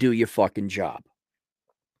 and do your fucking job.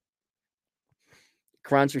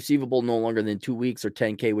 Cron's receivable no longer than 2 weeks or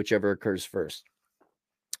 $10K, whichever occurs first.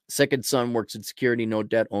 Second son works in security, no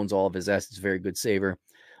debt, owns all of his assets, very good saver,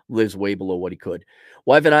 lives way below what he could.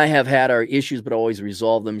 Wife and I have had our issues, but always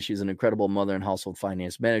resolved them. She's an incredible mother and household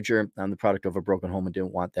finance manager. I'm the product of a broken home and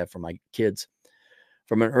didn't want that for my kids.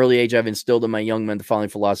 From an early age, I've instilled in my young men the following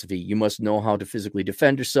philosophy. You must know how to physically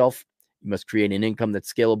defend yourself. You must create an income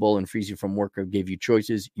that's scalable and frees you from work or give you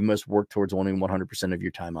choices. You must work towards owning 100% of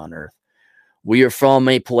your time on earth. We are from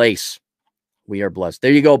a place. We are blessed.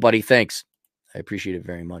 There you go, buddy. Thanks. I appreciate it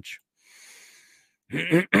very much.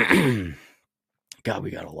 God,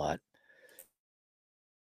 we got a lot.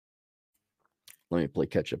 Let me play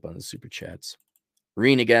catch up on the super chats.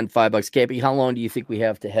 Reen again, $5. Cappy, how long do you think we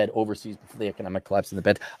have to head overseas before the economic collapse in the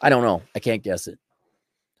bed? I don't know. I can't guess it.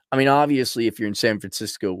 I mean, obviously, if you're in San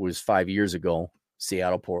Francisco, it was 5 years ago.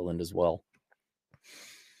 Seattle, Portland as well.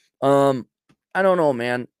 I don't know,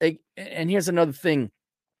 man. And here's another thing.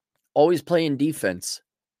 Always playing defense.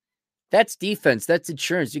 That's defense. That's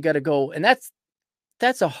insurance. You got to go. And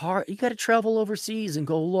that's a hard, you got to travel overseas and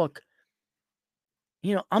go look.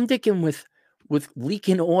 You know, I'm dealing with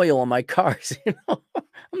leaking oil on my cars. You know,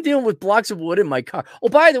 I'm dealing with blocks of wood in my car. Oh,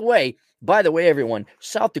 by the way, everyone,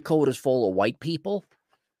 South Dakota's full of white people.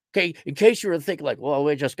 Okay, in case you were thinking like, well,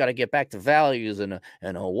 we just got to get back to values in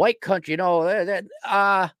a white country, you know,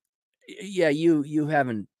 yeah, you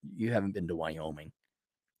haven't been to Wyoming.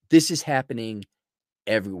 This is happening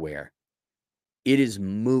everywhere. It is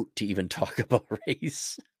moot to even talk about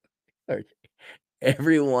race.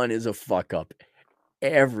 Everyone is a fuck up.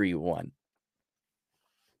 Everyone.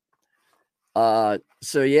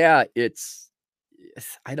 So yeah,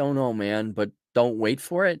 I don't know, man, but don't wait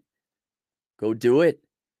for it. Go do it.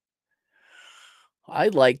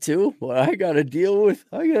 I'd like to, but I gotta deal with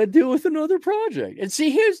another project. And see,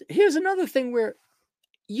 here's another thing where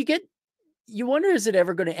you wonder, is it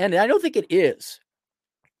ever going to end? And I don't think it is,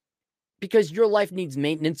 because your life needs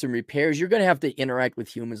maintenance and repairs. You're going to have to interact with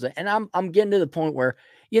humans. And I'm getting to the point where,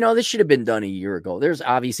 you know, this should have been done a year ago. There's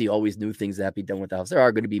obviously always new things that have to be done with the house. There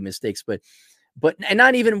are going to be mistakes, but and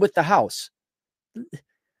not even with the house.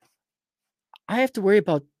 I have to worry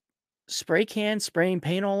about spray cans spraying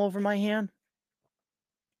paint all over my hand.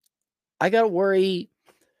 I got to worry.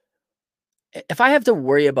 If I have to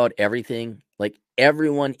worry about everything, like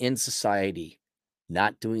everyone in society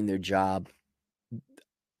not doing their job,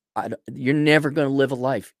 you're never going to live a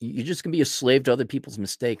life. You're just going to be a slave to other people's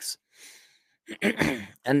mistakes.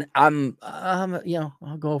 And I'm you know,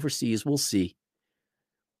 I'll go overseas. We'll see.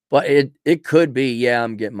 But it could be, yeah,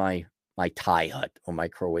 I'm getting my Thai hut or my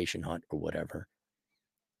Croatian hut or whatever.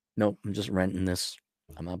 Nope, I'm just renting this.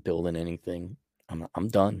 I'm not building anything. I'm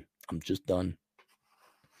done. I'm just done.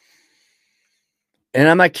 And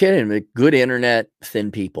I'm not kidding. Good internet,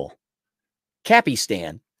 thin people. Cappy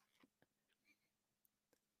Stan.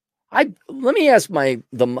 Let me ask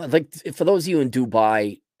for those of you in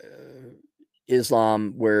Dubai,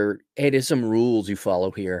 Islam, where, hey, there's some rules you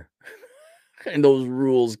follow here. And those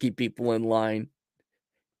rules keep people in line.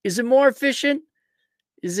 Is it more efficient?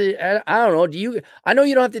 Is it? I don't know. I know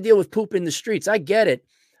you don't have to deal with poop in the streets. I get it.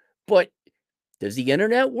 But does the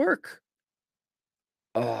internet work?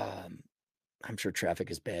 I'm sure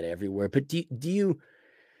traffic is bad everywhere. But do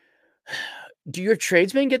your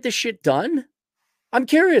tradesmen get this shit done? I'm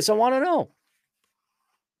curious. I want to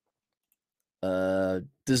know.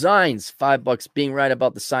 Designs, $5. Being right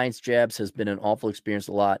about the science jabs has been an awful experience.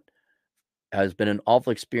 A lot of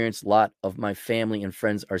my family and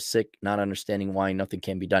friends are sick, not understanding why nothing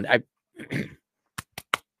can be done.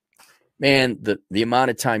 Man, the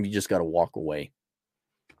amount of time you just got to walk away.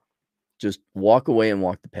 Just walk away and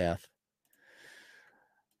walk the path.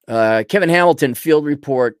 Kevin Hamilton, field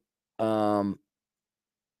report. I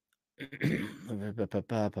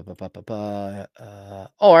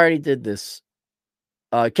already did this.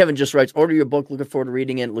 Kevin just writes, order your book. Looking forward to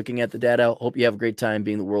reading it, looking at the data. Hope you have a great time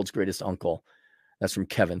being the world's greatest uncle. That's from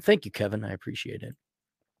Kevin. Thank you, Kevin. I appreciate it.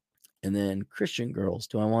 And then Christian girls.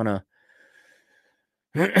 Do I want to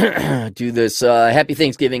do this? Happy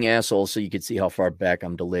Thanksgiving, asshole, so you can see how far back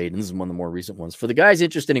I'm delayed. And this is one of the more recent ones. For the guys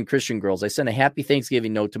interested in Christian girls, I sent a happy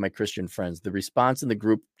Thanksgiving note to my Christian friends. The response in the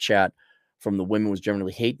group chat from the women was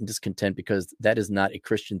generally hate and discontent because that is not a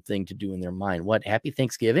Christian thing to do in their mind. What? Happy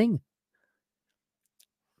Thanksgiving?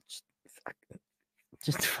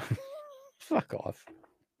 Just fuck off.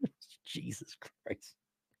 Jesus Christ.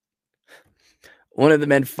 One of the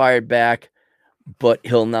men fired back, but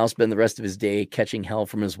he'll now spend the rest of his day catching hell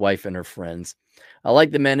from his wife and her friends. I like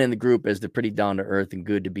the men in the group as they're pretty down to earth and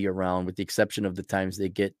good to be around, with the exception of the times they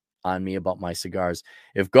get on me about my cigars.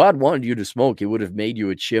 If God wanted you to smoke, he would have made you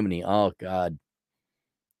a chimney. Oh, God.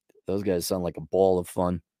 Those guys sound like a ball of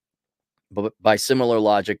fun. But by similar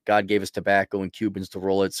logic, God gave us tobacco and Cubans to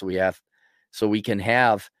roll it so we can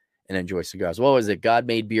have and enjoy cigars. What was it? God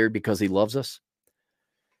made beer because he loves us?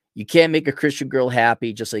 You can't make a Christian girl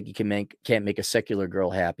happy, just like you can't make a secular girl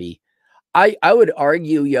happy. I would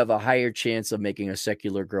argue you have a higher chance of making a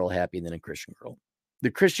secular girl happy than a Christian girl.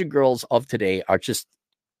 The Christian girls of today are just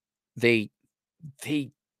they're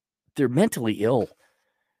mentally ill,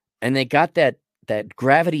 and they got that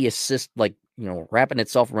gravity assist, like, wrapping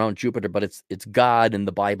itself around Jupiter, but it's God and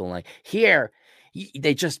the Bible. Like, here,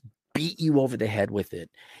 they just beat you over the head with it.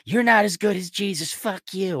 You're not as good as Jesus.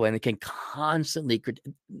 Fuck you. And it can constantly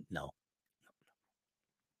no.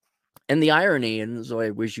 And the irony, and so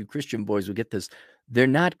I wish you Christian boys would get this, they're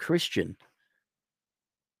not Christian.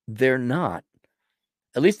 They're not.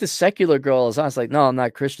 At least the secular girl is honest, like, no, I'm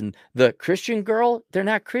not Christian. The Christian girl, they're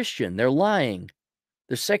not Christian. They're lying.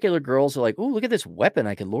 The secular girls are like, oh, look at this weapon.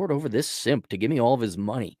 I can lord over this simp to give me all of his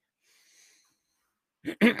money.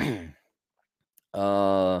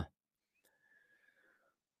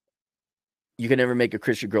 You can never make a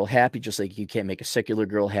Christian girl happy, just like you can't make a secular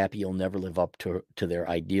girl happy. You'll never live up to their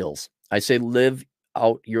ideals. I say live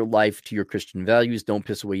out your life to your Christian values. Don't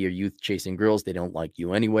piss away your youth chasing girls. They don't like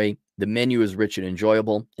you anyway. The menu is rich and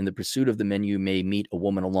enjoyable. In the pursuit of the menu, you may meet a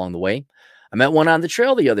woman along the way. I met one on the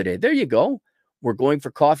trail the other day. There you go. We're going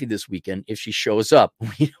for coffee this weekend if she shows up.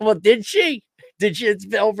 Well, did she? It's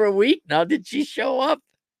been over a week now. Did she show up?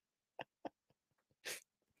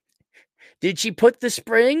 Did she put the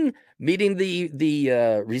spring, meeting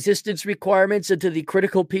the resistance requirements, into the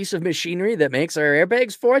critical piece of machinery that makes our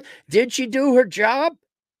airbags for it? Did she do her job?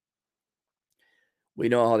 We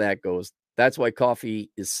know how that goes. That's why coffee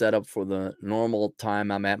is set up for the normal time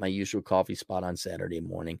I'm at my usual coffee spot on Saturday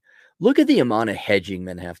morning. Look at the amount of hedging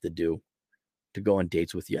men have to do to go on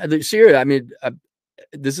dates with you. Seriously, I mean,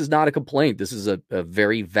 this is not a complaint. This is a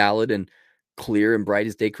very valid and clear and bright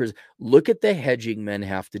as day. Look at the hedging men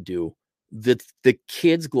have to do. The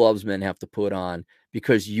kids' gloves men have to put on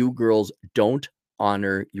because you girls don't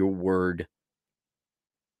honor your word.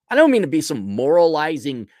 I don't mean to be some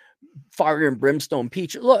moralizing fire and brimstone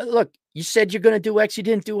peach. Look, you said you're going to do X. You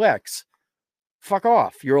didn't do X. Fuck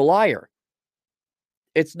off. You're a liar.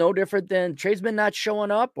 It's no different than tradesmen not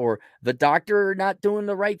showing up or the doctor not doing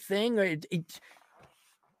the right thing.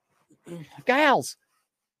 Gals,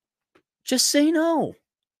 just say no.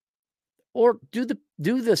 Or do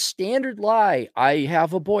the standard lie. I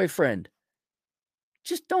have a boyfriend.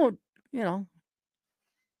 Just don't,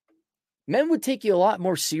 men would take you a lot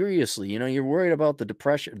more seriously. You're worried about the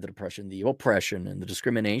oppression, and the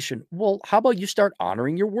discrimination. Well, how about you start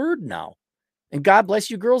honoring your word now? And God bless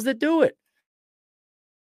you girls that do it.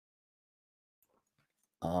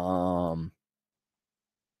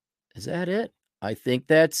 Is that it? I think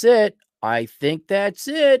that's it.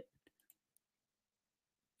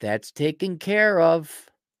 That's taken care of.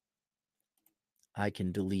 I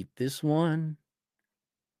can delete this one.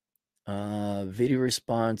 Video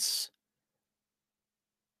response.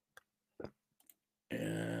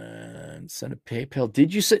 And send a PayPal.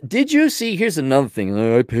 Did you see? Here's another thing.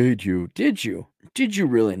 I paid you. Did you? Did you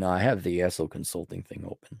really? No, I have the asshole consulting thing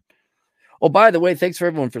open. Oh, by the way, thanks for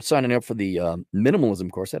everyone for signing up for the minimalism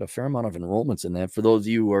course. I had a fair amount of enrollments in that. For those of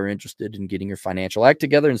you who are interested in getting your financial act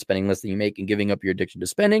together and spending less than you make and giving up your addiction to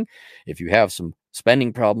spending, if you have some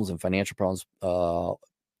spending problems and financial problems,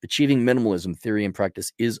 achieving minimalism theory and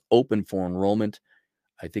practice is open for enrollment.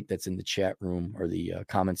 I think that's in the chat room or the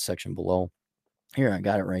comments section below. Here, I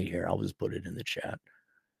got it right here. I'll just put it in the chat.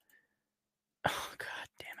 Oh, God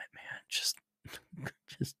damn it, man. Just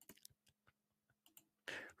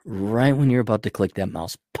right when you're about to click that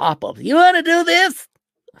mouse, pop up. You want to do this?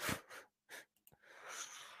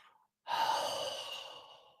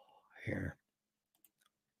 Here.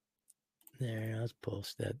 There, let's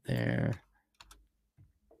post that there.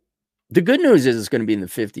 The good news is it's going to be in the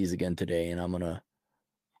 50s again today, and I'm gonna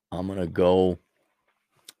go.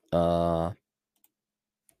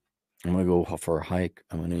 I'm gonna go for a hike.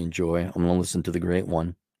 I'm gonna enjoy. I'm gonna listen to the great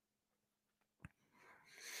one.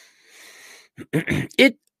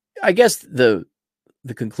 I guess the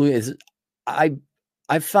conclusion is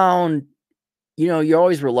I found, you're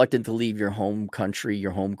always reluctant to leave your home country,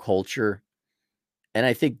 your home culture. And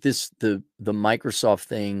I think the Microsoft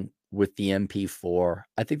thing with the MP4,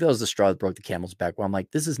 I think that was the straw that broke the camel's back, where I'm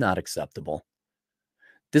like, this is not acceptable.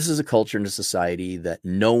 This is a culture and a society that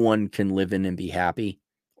no one can live in and be happy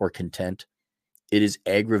or content. It is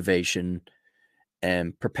aggravation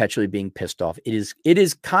and perpetually being pissed off. It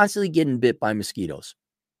is constantly getting bit by mosquitoes.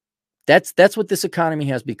 That's what this economy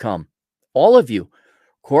has become. All of you,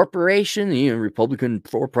 corporation, Republican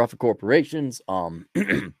for-profit corporations,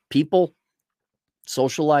 people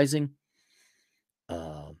socializing,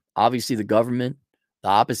 obviously the government, the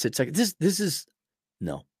opposite sex. This is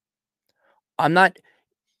no. I'm not.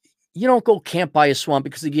 You don't go camp by a swamp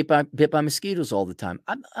because you get bit by mosquitoes all the time.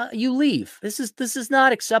 You leave. This is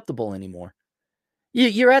not acceptable anymore.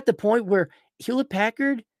 You're at the point where Hewlett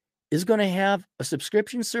Packard is going to have a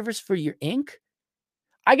subscription service for your ink.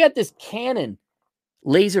 I got this Canon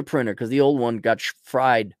laser printer because the old one got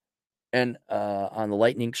fried and on the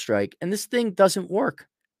lightning strike, and this thing doesn't work.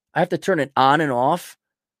 I have to turn it on and off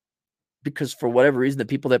because for whatever reason, the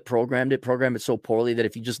people that programmed it so poorly that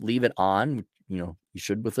if you just leave it on, you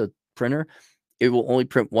should with a printer, it will only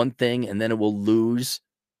print one thing and then it will lose.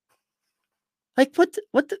 Like what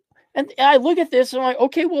the, and I look at this and I'm like,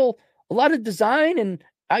 okay, well, a lot of design and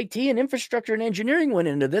IT and infrastructure and engineering went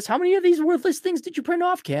into this. How many of these worthless things did you print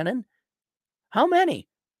off, Canon? How many?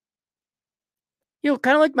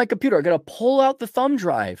 Kind of like my computer. I got to pull out the thumb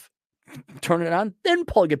drive, turn it on, then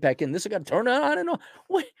plug it back in. This I got to turn it on and on.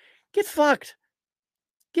 What? Get fucked.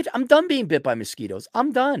 I'm done being bit by mosquitoes.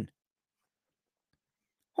 I'm done.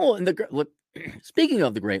 Oh, and look. Speaking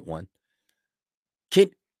of the great one,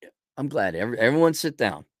 I'm glad everyone sit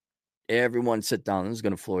down. Everyone sit down. This is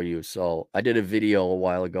going to floor you. So I did a video a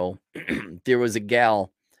while ago. There was a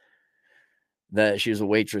gal that she was a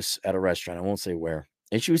waitress at a restaurant. I won't say where.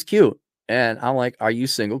 And she was cute. And I'm like, are you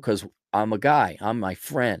single? Because I'm a guy. I'm my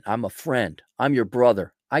friend. I'm a friend. I'm your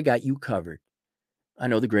brother. I got you covered. I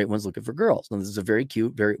know the great one's looking for girls. And this is a very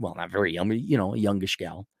cute, not very young, a youngish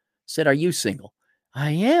gal. Said, are you single?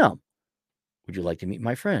 I am. Would you like to meet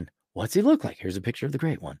my friend? What's he look like? Here's a picture of the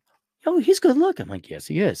great one. Oh, he's good looking. I'm like, yes,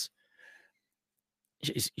 he is.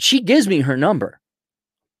 She gives me her number.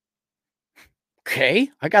 Okay,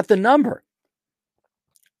 I got the number.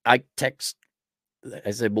 I text. I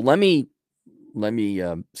said, well, let me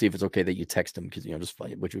see if it's okay that you text him because just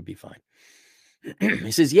fine, which would be fine.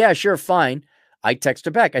 He says, yeah, sure, fine. I text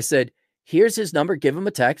her back. I said, here's his number. Give him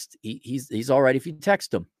a text. He's all right if you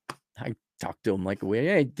text him. I talked to him like,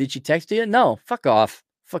 hey, did she text you? No, fuck off.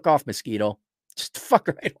 Fuck off, mosquito. Just fuck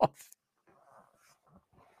right off.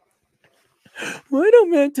 Why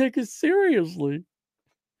don't men take us seriously?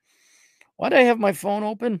 Why did I have my phone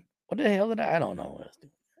open? What the hell did I don't know what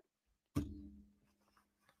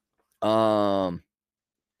I was doing.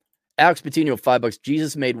 Alex Patino, $5.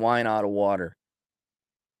 Jesus made wine out of water.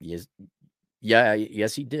 Yes. Yeah,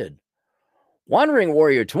 yes, he did. Wandering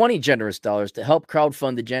Warrior, 20 generous dollars to help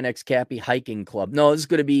crowdfund the Gen X Cappy Hiking Club. No, this is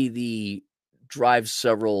going to be the drive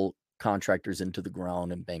several contractors into the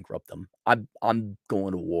ground and bankrupt them. I'm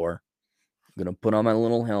going to war. I'm going to put on my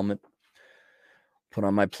little helmet, put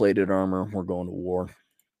on my plated armor. We're going to war.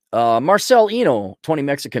 Marcel Eno, 20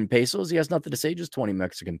 Mexican pesos. He has nothing to say, just 20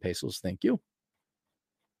 Mexican pesos. Thank you.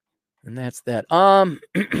 And that's that. That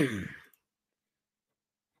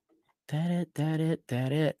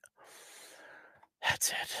it. That's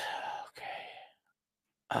it. Okay.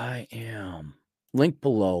 I am. Link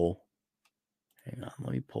below. Hang on.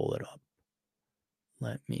 Let me pull it up.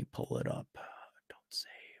 Don't save.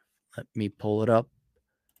 Let me pull it up.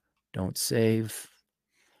 Don't save.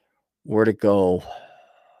 Where'd it go?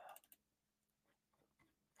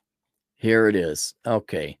 Here it is.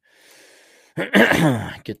 Okay.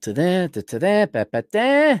 Get to that.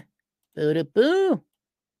 Boo.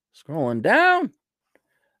 Scrolling down.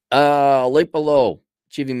 Link below.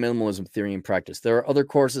 Achieving Minimalism Theory and Practice. There are other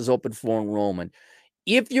courses open for enrollment.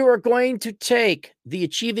 If you are going to take the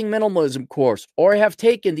Achieving Minimalism course or have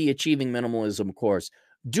taken the Achieving Minimalism course,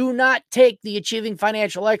 do not take the Achieving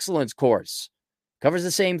Financial Excellence course. Covers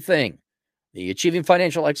the same thing. The Achieving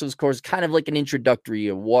Financial Excellence course is kind of like an introductory,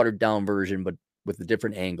 a watered down version, but with a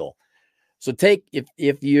different angle. So take if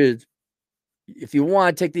you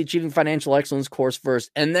want to take the Achieving Financial Excellence course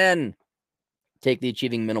first, and then take the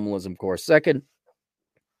Achieving Minimalism course second.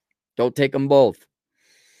 Don't take them both.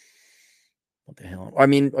 What the hell? Or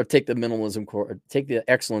take the minimalism course, take the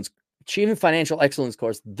Achieving Financial Excellence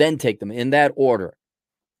course, then take them in that order.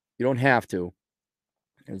 You don't have to.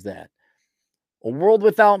 There's that. A World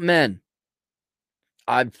Without Men.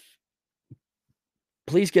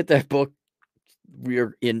 Please get that book.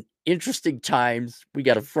 We're in interesting times. We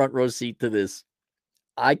got a front row seat to this.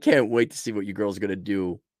 I can't wait to see what you girls are going to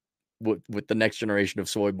do with the next generation of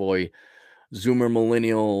soy boy, Zoomer,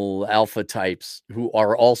 millennial, alpha types who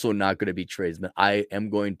are also not going to be tradesmen. I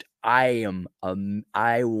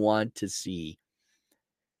want to see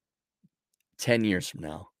 10 years from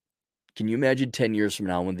now. Can you imagine 10 years from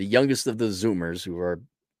now when the youngest of the Zoomers, who are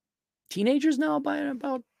teenagers now by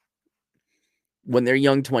about, when they're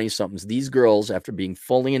young 20-somethings, these girls, after being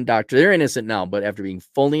fully indoctrinated, they're innocent now, but after being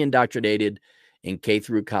fully indoctrinated in K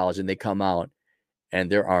through college, and they come out,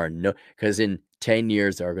 and there are no, because in 10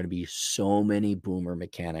 years, there are going to be so many boomer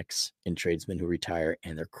mechanics and tradesmen who retire,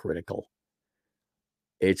 and they're critical.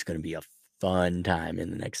 It's going to be a fun time in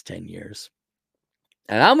the next 10 years.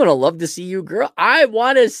 And I'm going to love to see you, girl. I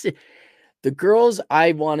want to see the girls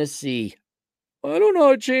I want to see. I don't know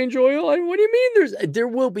how to change oil. What do you mean? There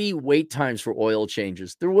will be wait times for oil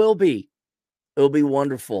changes. There will be. It'll be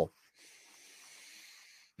wonderful.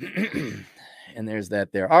 And there's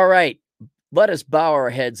that there. All right. Let us bow our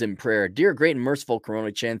heads in prayer. Dear great and merciful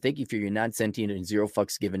Coronachan, thank you for your non-sentient and zero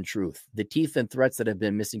fucks given truth. The teeth and threats that have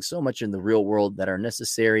been missing so much in the real world that are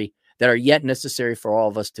yet necessary for all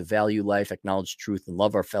of us to value life, acknowledge truth, and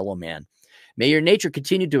love our fellow man. May your nature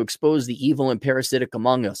continue to expose the evil and parasitic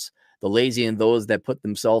among us, the lazy and those that put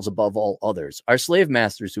themselves above all others. Our slave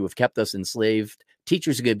masters who have kept us enslaved,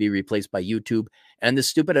 teachers are going to be replaced by YouTube, and the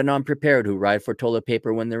stupid and unprepared who ride for toilet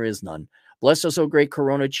paper when there is none. Bless us, O great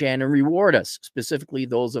Coronachan, and reward us, specifically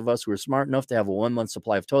those of us who are smart enough to have a 1-month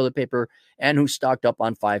supply of toilet paper and who stocked up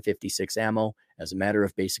on 5.56 ammo as a matter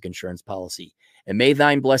of basic insurance policy. And may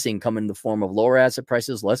thine blessing come in the form of lower asset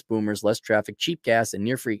prices, less boomers, less traffic, cheap gas, and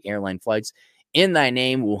near-free airline flights. In thy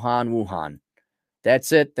name, Wuhan, Wuhan.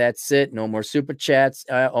 That's it. No more super chats.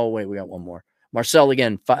 Wait, we got one more. Marcel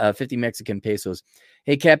again, 50 Mexican pesos.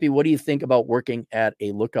 Hey, Cappy, what do you think about working at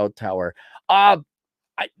a lookout tower?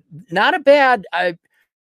 Not a bad.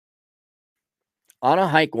 On a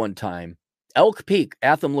hike one time, Elk Peak,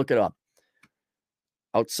 Atham, look it up.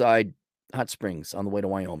 Outside Hot Springs on the way to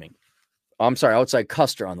Wyoming. I'm sorry, outside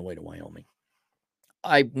Custer on the way to Wyoming.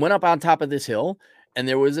 I went up on top of this hill, and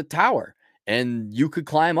there was a tower, and you could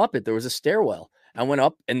climb up it. There was a stairwell. I went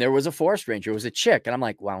up, and there was a forest ranger. It was a chick, and I'm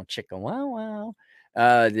like, wow, chicken, wow.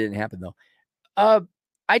 It didn't happen, though.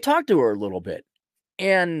 I talked to her a little bit,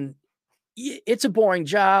 and it's a boring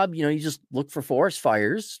job. You just look for forest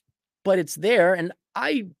fires, but it's there. And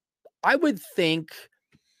I would think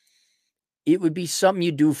it would be something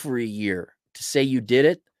you do for a year to say you did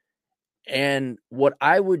it. And what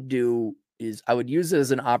I would do is I would use it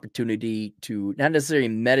as an opportunity to not necessarily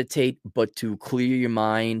meditate, but to clear your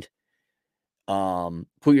mind,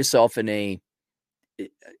 put yourself in a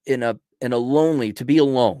lonely, to be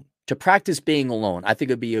alone, to practice being alone. I think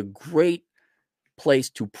it'd be a great place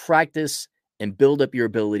to practice and build up your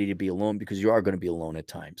ability to be alone, because you are going to be alone at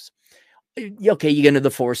times. Okay, you get into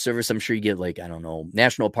the Forest Service. I'm sure you get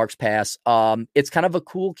National Parks Pass. It's kind of a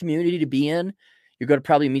cool community to be in. You're going to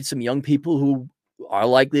probably meet some young people who are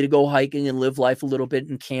likely to go hiking and live life a little bit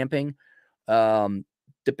and camping.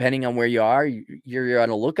 Depending on where you are, you're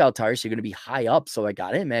on a lookout tower, so you're going to be high up. So I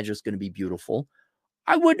got to imagine it's going to be beautiful.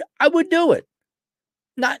 I would do it.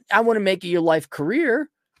 I want to make it your life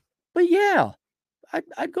career, but yeah,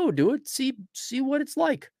 I'd go do it. See what it's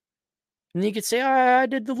like. And you could say, I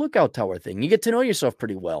did the lookout tower thing. You get to know yourself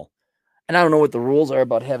pretty well. And I don't know what the rules are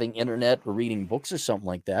about having internet or reading books or something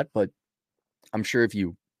like that, but I'm sure if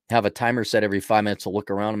you have a timer set every 5 minutes to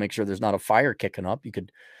look around and make sure there's not a fire kicking up. You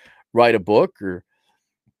could write a book or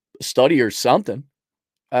study or something.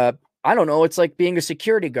 I don't know. It's like being a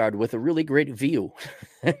security guard with a really great view.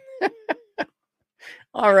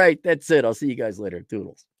 All right, that's it. I'll see you guys later.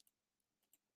 Toodles.